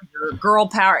power, your girl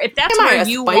power. If that's am I where a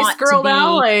you Spice want Girl to be,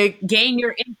 now? Like gain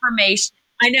your information.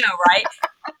 I know, right?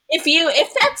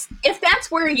 if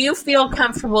that's where you feel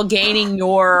comfortable gaining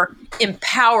your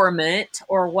empowerment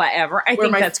or whatever, I where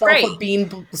think my that's great.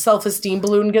 self-esteem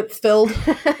balloon gets filled.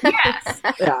 Yes.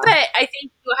 Yeah. But I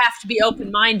think you have to be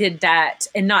open minded that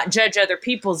and not judge other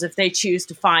people's if they choose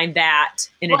to find that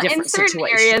in a In different certain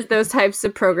situation. areas, those types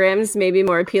of programs may be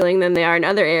more appealing than they are in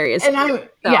other areas. And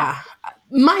yeah,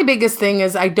 my biggest thing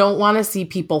is I don't want to see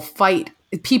people fight.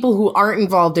 People who aren't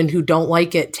involved and who don't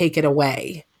like it take it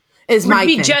away. Is We're my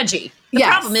be thing. judgy. The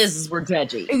Yes. problem is we're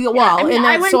judgy. Well, I mean, and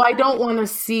I that's went- so I don't want to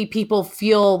see people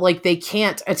feel like they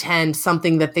can't attend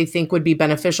something that they think would be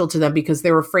beneficial to them because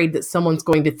they're afraid that someone's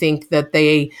going to think that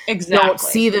they Exactly. don't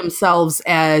see themselves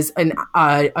as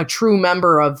a true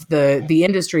member of the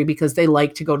industry because they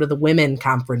like to go to the women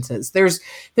conferences. There's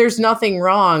nothing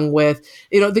wrong with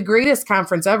the greatest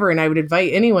conference ever, and I would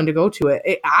invite anyone to go to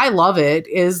it. I love it.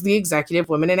 Is the Executive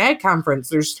Women in Ag Conference?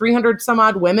 There's 300 some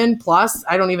odd women plus.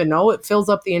 I don't even know. It fills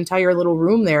up the entire little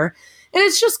room there, and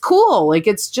it's just cool. Like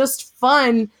it's just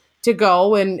fun to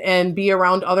go and be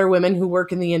around other women who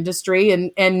work in the industry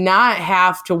and not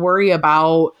have to worry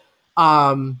about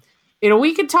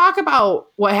we could talk about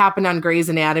what happened on Grey's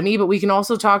Anatomy, but we can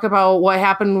also talk about what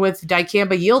happened with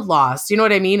dicamba yield loss. You know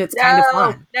what I mean? It's kind of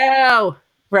fun, No.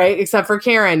 right? Except for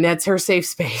Karen, that's her safe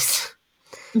space.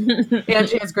 And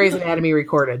she has Grey's Anatomy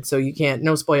recorded, so you can't,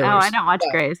 no spoilers. Oh, I don't watch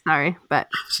But- Grey's. Sorry, but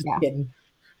Just yeah. kidding.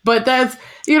 But that's,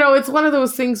 it's one of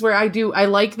those things where I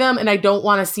like them and I don't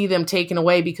want to see them taken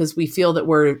away because we feel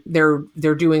that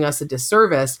they're doing us a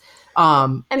disservice.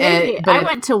 And maybe I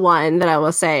went to one that I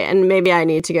will say, and maybe I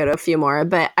need to go to a few more,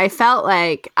 but I felt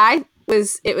like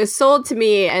it was sold to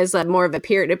me as more of a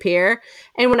peer-to-peer.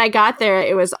 And when I got there,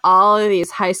 it was all of these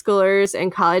high schoolers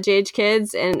and college age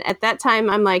kids. And at that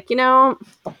time, I'm like,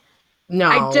 No.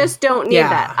 I just don't need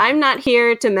that. I'm not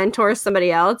here to mentor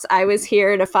somebody else. I was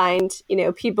here to find,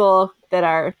 people that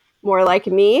are more like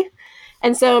me.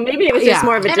 And so maybe it was just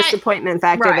more of a disappointment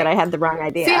factor that I had the wrong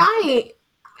idea. See,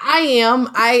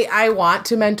 I want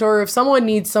to mentor. If someone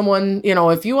needs someone,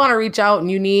 if you want to reach out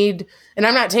and you need, and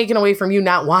I'm not taking away from you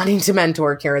not wanting to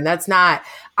mentor, Karen, that's not,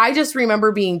 I just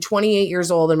remember being 28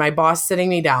 years old and my boss sitting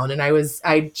me down, and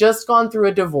I'd just gone through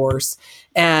a divorce,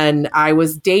 and I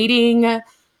was dating a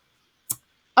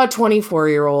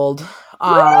 24-year-old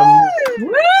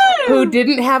who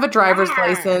didn't have a driver's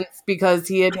license because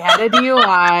he had a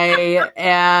DUI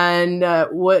and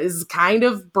was kind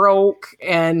of broke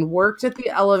and worked at the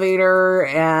elevator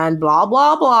and blah,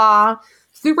 blah, blah.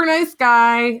 Super nice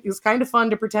guy. It was kind of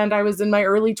fun to pretend I was in my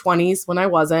early 20s when I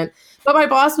wasn't. But my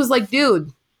boss was like,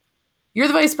 dude, you're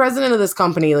the vice president of this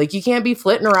company. Like, you can't be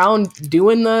flitting around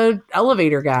doing the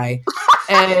elevator guy.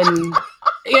 And...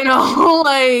 and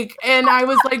I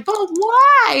was like, but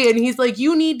why? And he's like,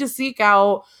 you need to seek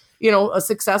out,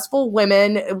 successful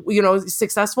women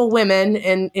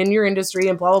in your industry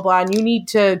and blah, blah, blah. And you need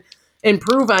to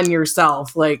improve on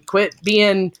yourself. Like, quit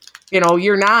being,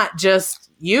 you're not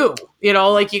just you, you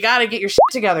got to get your shit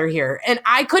together here. And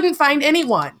I couldn't find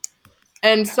anyone.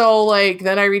 And so,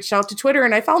 then I reached out to Twitter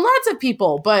and I found lots of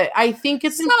people. But I think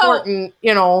it's important,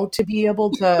 to be able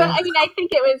to. But I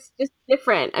think it was just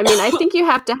different. I think you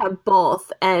have to have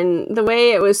both. And the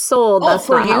way it was sold, that's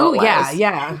for you.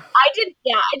 Yeah. I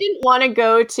didn't want to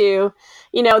go to,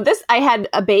 this. I had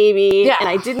a baby, and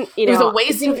I didn't. It was a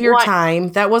waste of your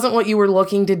time. That wasn't what you were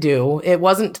looking to do. It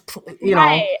wasn't.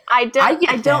 Right. I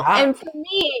don't. And for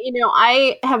me,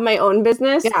 I have my own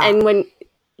business, and when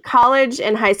college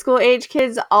and high school age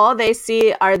kids, all they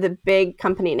see are the big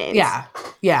company names.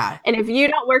 Yeah. And if you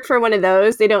don't work for one of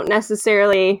those, they don't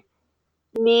necessarily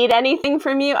need anything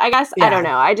from you. I guess, I don't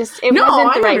know. It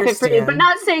wasn't the right fit for you. But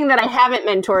not saying that I haven't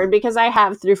mentored, because I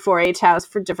have through 4-H House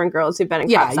for different girls who've been in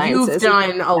crop sciences. You've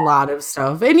done a lot of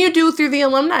stuff. And you do through the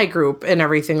alumni group and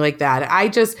everything like that. I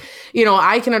just,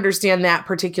 I can understand that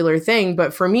particular thing.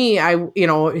 But for me,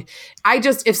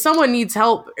 if someone needs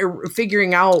help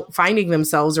figuring out finding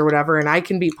themselves or whatever, and I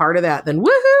can be part of that, then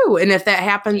woohoo. And if that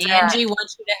happens, Angie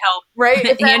wants you to help.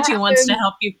 Right. Angie wants to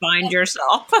help you find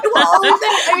yourself. Well,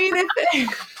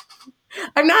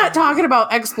 I'm not talking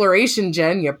about exploration,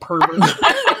 Jen, you pervert.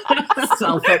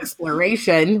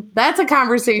 Self-exploration. That's a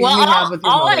conversation you have with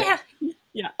your mother.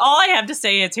 All I have to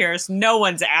say is no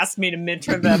one's asked me to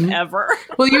mentor them ever.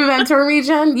 Will you mentor me,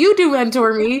 Jen? You do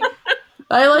mentor me.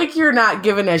 I like your not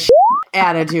giving a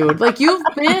attitude. Like, you've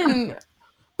been...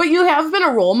 But you have been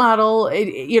a role model.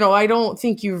 I don't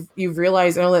think you've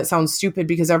realized, I know that sounds stupid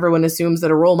because everyone assumes that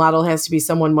a role model has to be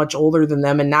someone much older than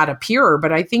them and not a peer,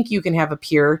 but I think you can have a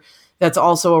peer that's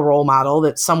also a role model,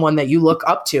 that's someone that you look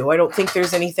up to. I don't think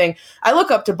there's anything. I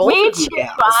look up to both of you guys. We cheer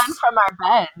on from our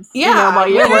beds. Yeah. While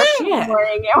you're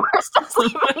wearing your stuff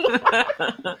sleeping.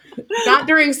 Not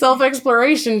during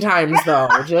self-exploration times, though,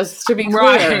 just to be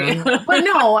clear. But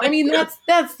no,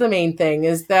 that's the main thing,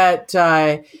 is that...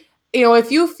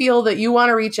 if you feel that you want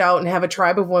to reach out and have a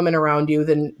tribe of women around you,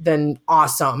 then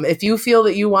awesome. If you feel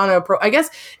that you want to, I guess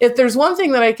if there's one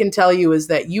thing that I can tell you is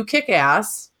that you kick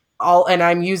ass, and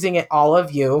I'm using it, all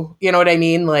of you, you know what I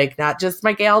mean? Like, not just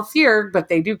my gals here, but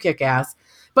they do kick ass.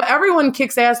 But everyone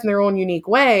kicks ass in their own unique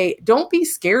way. Don't be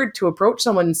scared to approach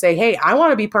someone and say, hey, I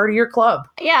want to be part of your club.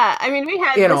 Yeah, we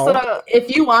had this little...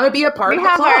 If you want to be a part of the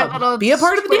club, be a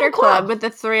part of the Twitter club with the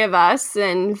three of us,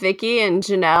 and Vicky and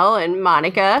Janelle and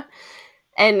Monica.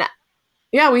 And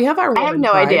yeah, we have our... I have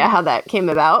no idea how that came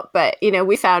about, but,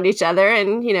 we found each other,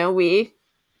 and, we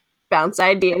bounce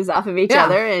ideas off of each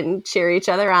other and cheer each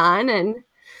other on. And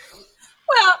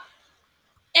well...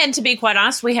 And to be quite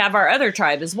honest, we have our other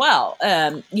tribe as well,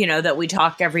 that we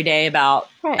talk every day about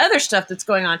other stuff that's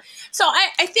going on. So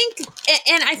I think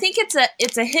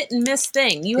it's a hit and miss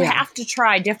thing. You have to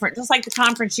try different, just like the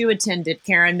conference you attended,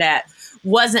 Karen, that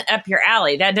wasn't up your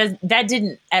alley. That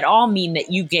didn't at all mean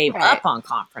that you gave up on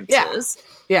conferences.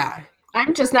 Yeah.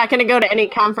 I'm just not going to go to any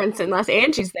conference unless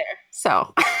Angie's there.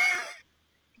 So,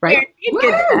 right.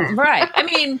 Right.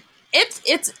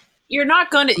 It's you're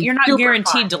not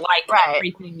guaranteed to like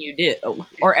everything you do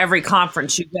or every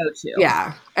conference you go to.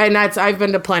 Yeah. And I've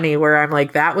been to plenty where I'm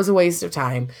like, that was a waste of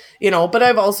time, but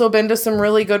I've also been to some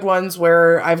really good ones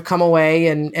where I've come away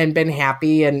and been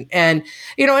happy. And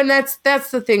that's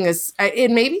the thing is,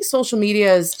 it maybe social media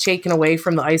has taken away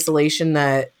from the isolation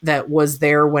that was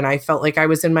there when I felt like I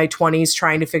was in my 20s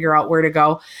trying to figure out where to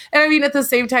go. And at the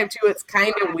same time too, it's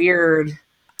kind of weird.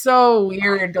 So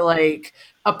weird to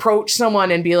approach someone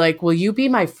and be like, will you be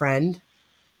my friend?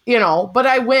 But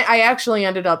I actually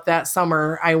ended up that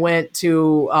summer, I went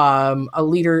to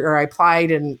I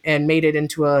applied and made it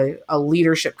into a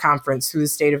leadership conference through the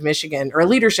state of Michigan, or a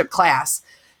leadership class.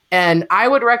 And I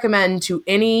would recommend to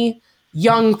any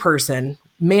young person,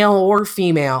 male or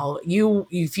female,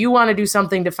 if you want to do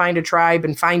something to find a tribe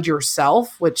and find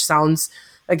yourself, which sounds,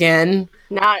 again,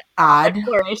 not odd.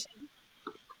 Exploration.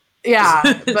 Yeah,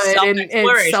 but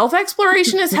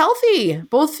self-exploration is healthy,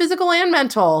 both physical and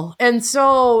mental. And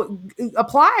so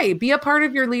apply, be a part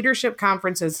of your leadership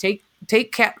conferences, take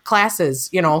classes,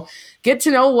 get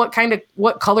to know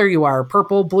what color you are,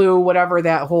 purple, blue, whatever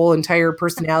that whole entire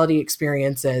personality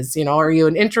experience is. Are you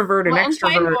an introvert, an extrovert? And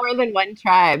find more than one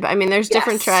tribe. I mean, there's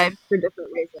different tribes for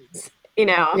different reasons.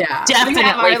 Yeah, definitely. We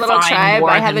have our little tribe.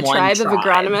 I have a tribe of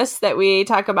agronomists that we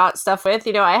talk about stuff with.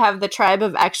 I have the tribe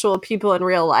of actual people in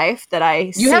real life that I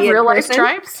see. You have real life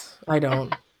tribes? I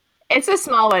don't. It's a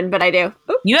small one, but I do.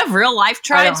 Oop. You have real life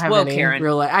tribes? I don't have any Karen.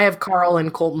 Real life. I have Carl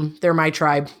and Colton. They're my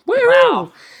tribe. Woo!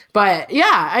 Wow. But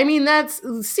yeah, I mean,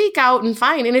 seek out and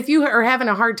find. And if you are having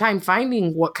a hard time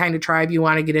finding what kind of tribe you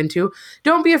want to get into,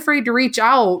 don't be afraid to reach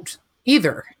out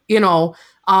either.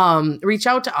 Reach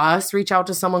out to us, reach out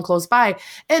to someone close by.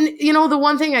 And, the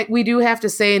one thing we do have to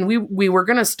say, and we were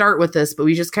going to start with this, but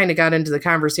we just kind of got into the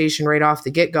conversation right off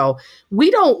the get-go. We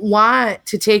don't want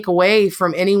to take away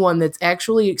from anyone that's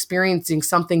actually experiencing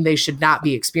something they should not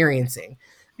be experiencing.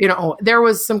 There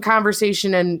was some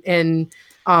conversation in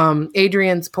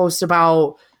Adrian's post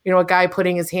about, a guy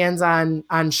putting his hands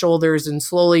on shoulders and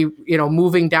slowly,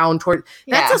 moving down toward,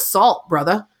 that's assault,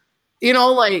 brother.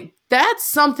 That's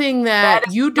something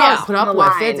that you don't put up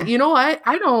with. You know what?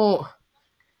 I don't.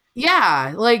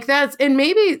 Yeah, and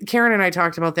maybe Karen and I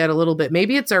talked about that a little bit.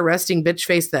 Maybe it's our resting bitch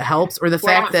face that helps, or the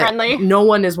fact that no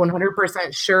one is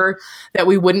 100% sure that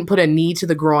we wouldn't put a knee to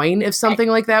the groin if something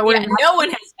like that would happen. No one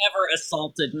has ever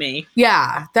assaulted me.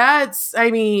 Yeah,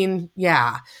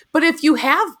 yeah. But if you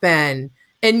have been,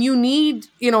 and you need,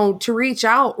 to reach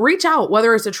out,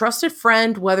 whether it's a trusted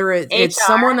friend, whether it's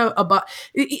someone about,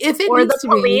 if it or needs the to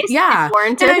police, be, yeah.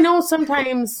 warranted. And I know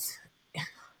sometimes,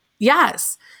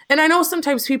 yes. And I know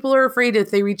sometimes people are afraid if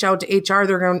they reach out to HR,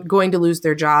 they're going to lose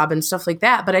their job and stuff like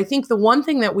that. But I think the one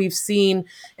thing that we've seen,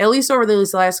 at least over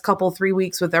these last 3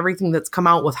 weeks with everything that's come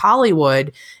out with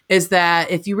Hollywood, is that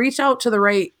if you reach out to the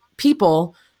right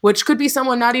people, which could be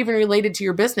someone not even related to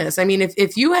your business. I mean,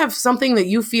 if you have something that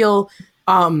you feel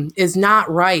is not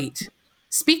right,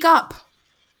 speak up.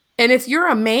 And if you're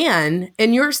a man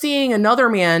and you're seeing another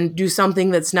man do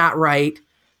something that's not right,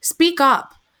 speak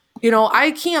up.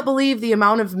 I can't believe the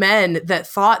amount of men that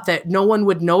thought that no one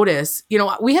would notice.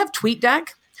 We have TweetDeck.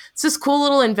 It's this cool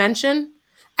little invention.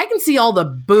 I can see all the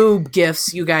boob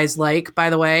gifs you guys like, by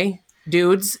the way,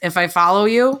 dudes, if I follow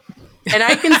you. And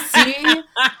I can see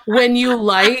when you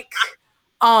like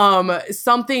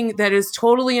something that is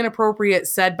totally inappropriate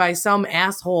said by some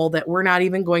asshole that we're not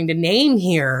even going to name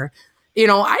here.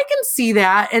 I can see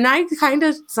that, and I kind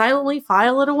of silently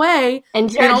file it away.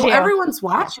 And everyone's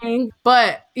watching,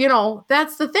 but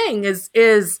that's the thing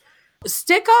is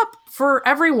stick up for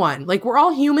everyone. We're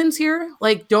all humans here.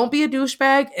 Don't be a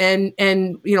douchebag,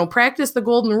 and practice the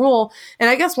golden rule. And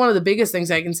I guess one of the biggest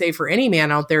things I can say for any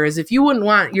man out there is, if you wouldn't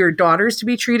want your daughters to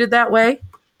be treated that way,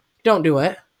 don't do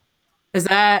it. Is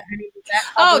that?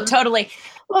 Oh, totally.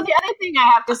 Well, the other thing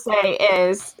I have to say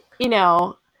is,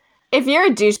 if you're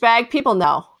a douchebag, people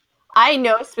know. I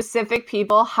know specific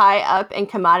people high up in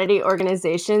commodity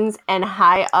organizations and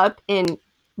high up in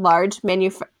large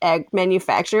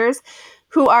manufacturers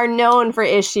who are known for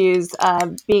issues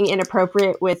of being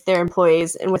inappropriate with their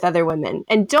employees and with other women.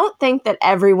 And don't think that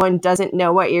everyone doesn't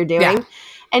know what you're doing. Yeah.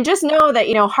 And just know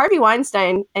that, Harvey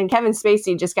Weinstein and Kevin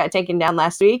Spacey just got taken down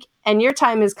last week, and your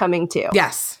time is coming too.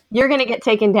 Yes. You're going to get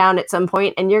taken down at some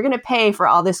point, and you're going to pay for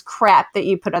all this crap that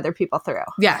you put other people through.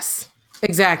 Yes,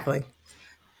 exactly.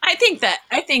 I think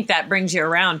that brings you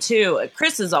around too.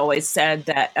 Chris has always said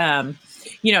that,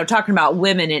 talking about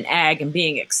women in ag and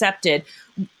being accepted,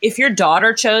 if your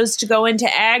daughter chose to go into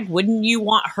ag, wouldn't you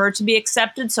want her to be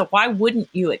accepted? So why wouldn't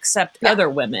you accept other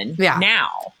women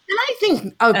now? And I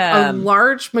think a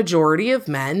large majority of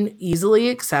men easily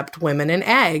accept women in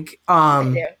ag.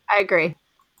 I agree.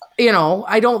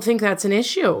 I don't think that's an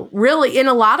issue, really, in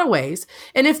a lot of ways.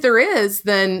 And if there is,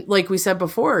 then like we said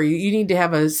before, you need to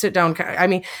have a sit down. I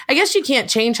mean, I guess you can't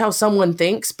change how someone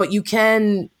thinks, but you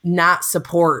can not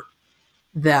support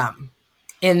them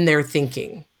in their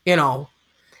thinking,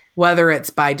 whether it's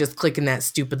by just clicking that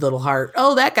stupid little heart.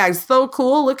 Oh, that guy's so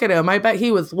cool. Look at him. I bet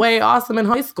he was way awesome in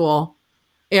high school.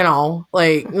 Ugh.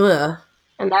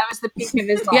 And that was the peak of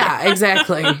his life. Yeah,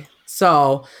 exactly.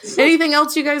 So, anything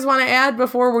else you guys want to add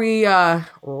before we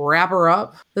wrap her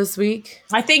up this week?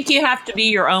 I think you have to be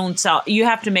your own self. You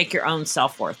have to make your own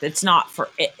self-worth. It's not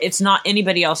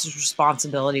anybody else's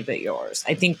responsibility but yours.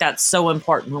 I think that's so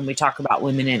important when we talk about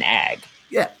women in ag.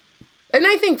 Yeah. And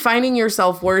I think finding your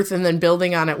self-worth and then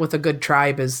building on it with a good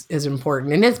tribe is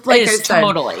important. And it's like I said,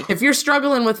 totally. If you're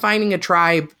struggling with finding a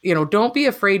tribe, don't be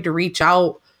afraid to reach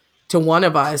out to one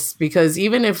of us, because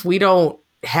even if we don't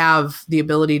have the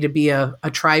ability to be a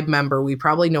tribe member, we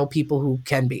probably know people who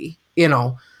can be, they're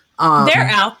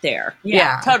out there.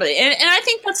 Yeah. Totally. And I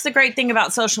think that's the great thing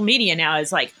about social media now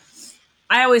is like,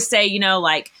 I always say,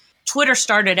 like Twitter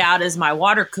started out as my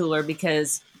water cooler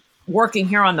because working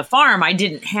here on the farm, I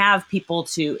didn't have people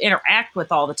to interact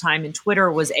with all the time. And I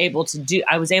was able to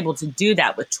do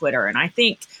that with Twitter. And I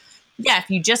think,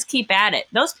 if you just keep at it,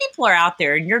 those people are out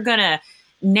there and you're going to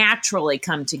naturally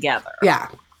come together. Yeah,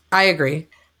 I agree.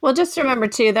 Well, just remember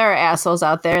too, there are assholes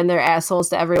out there and they're assholes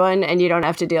to everyone and you don't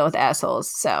have to deal with assholes.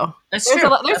 So that's true.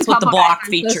 That's what the block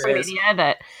feature is.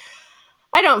 That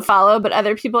I don't follow, but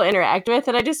other people interact with.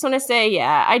 And I just want to say,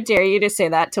 I dare you to say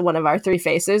that to one of our three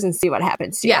faces and see what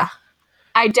happens to you.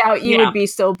 I doubt you would be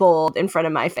so bold in front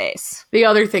of my face. The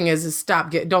other thing is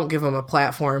don't give them a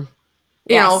platform.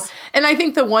 You know, and I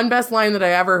think the one best line that I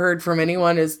ever heard from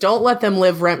anyone is don't let them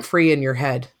live rent free in your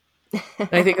head. And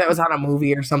I think that was on a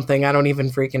movie or something. I don't even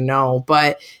freaking know.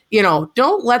 But,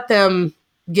 don't let them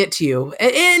get to you.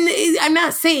 And I'm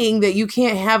not saying that you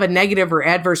can't have a negative or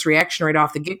adverse reaction right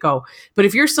off the get-go. But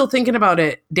if you're still thinking about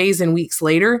it days and weeks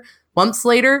later, months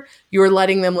later, you're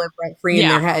letting them live rent free in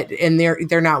their head, and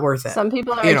they're not worth it. Some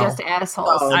people are just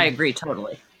assholes. I agree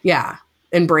totally. Yeah.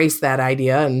 Embrace that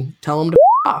idea and tell them to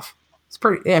off. It's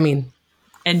pretty,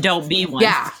 and don't be one.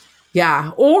 Yeah.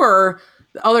 Yeah. Or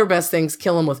the other best things,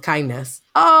 kill them with kindness.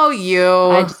 Oh,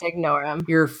 I just ignore them.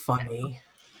 You're funny.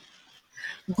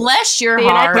 Bless your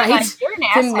heart. Right?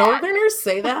 Can Northerners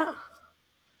say that?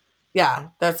 Yeah,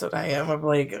 that's what I am. I'm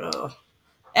like, ugh.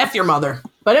 F your mother.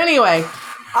 But anyway,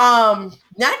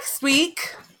 next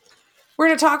week, we're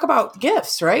going to talk about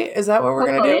gifts, right? Is that what we're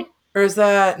going to do? Or is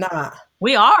that not?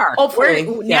 We are. Hopefully.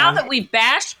 Now that we've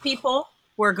bashed people,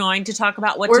 we're going to talk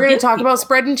about we're going to talk about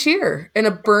spread and cheer in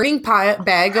a burning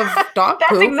bag of dog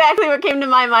That's poop. exactly what came to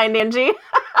my mind, Angie.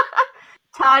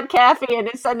 Todd Caffeine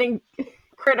is sending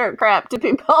critter crap to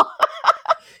people.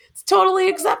 It's totally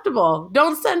acceptable.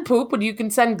 Don't send poop when you can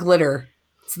send glitter.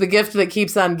 It's the gift that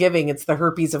keeps on giving. It's the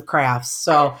herpes of crafts.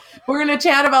 So we're going to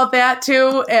chat about that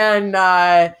too. And,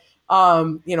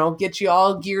 get you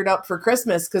all geared up for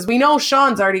Christmas. Because we know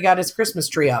Sean's already got his Christmas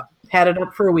tree up. Had it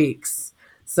up for weeks.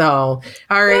 So,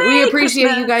 all right. We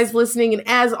appreciate you guys listening. And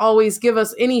as always, give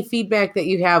us any feedback that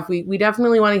you have. We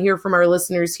definitely want to hear from our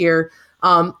listeners here.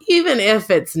 Even if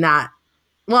it's not,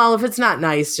 if it's not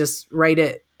nice, just write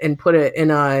it and put it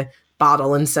in a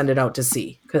bottle and send it out to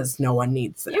sea, because no one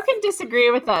needs that. You can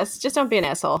disagree with us. Just don't be an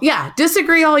asshole. Yeah.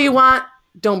 Disagree all you want.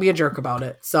 Don't be a jerk about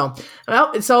it. So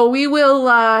we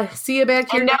will see you back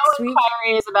here next week.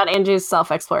 Inquiry is about Angie's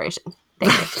self-exploration.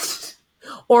 Thank you.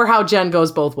 Or how Jen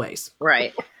goes both ways.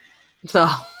 Right. So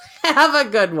have a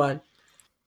good one.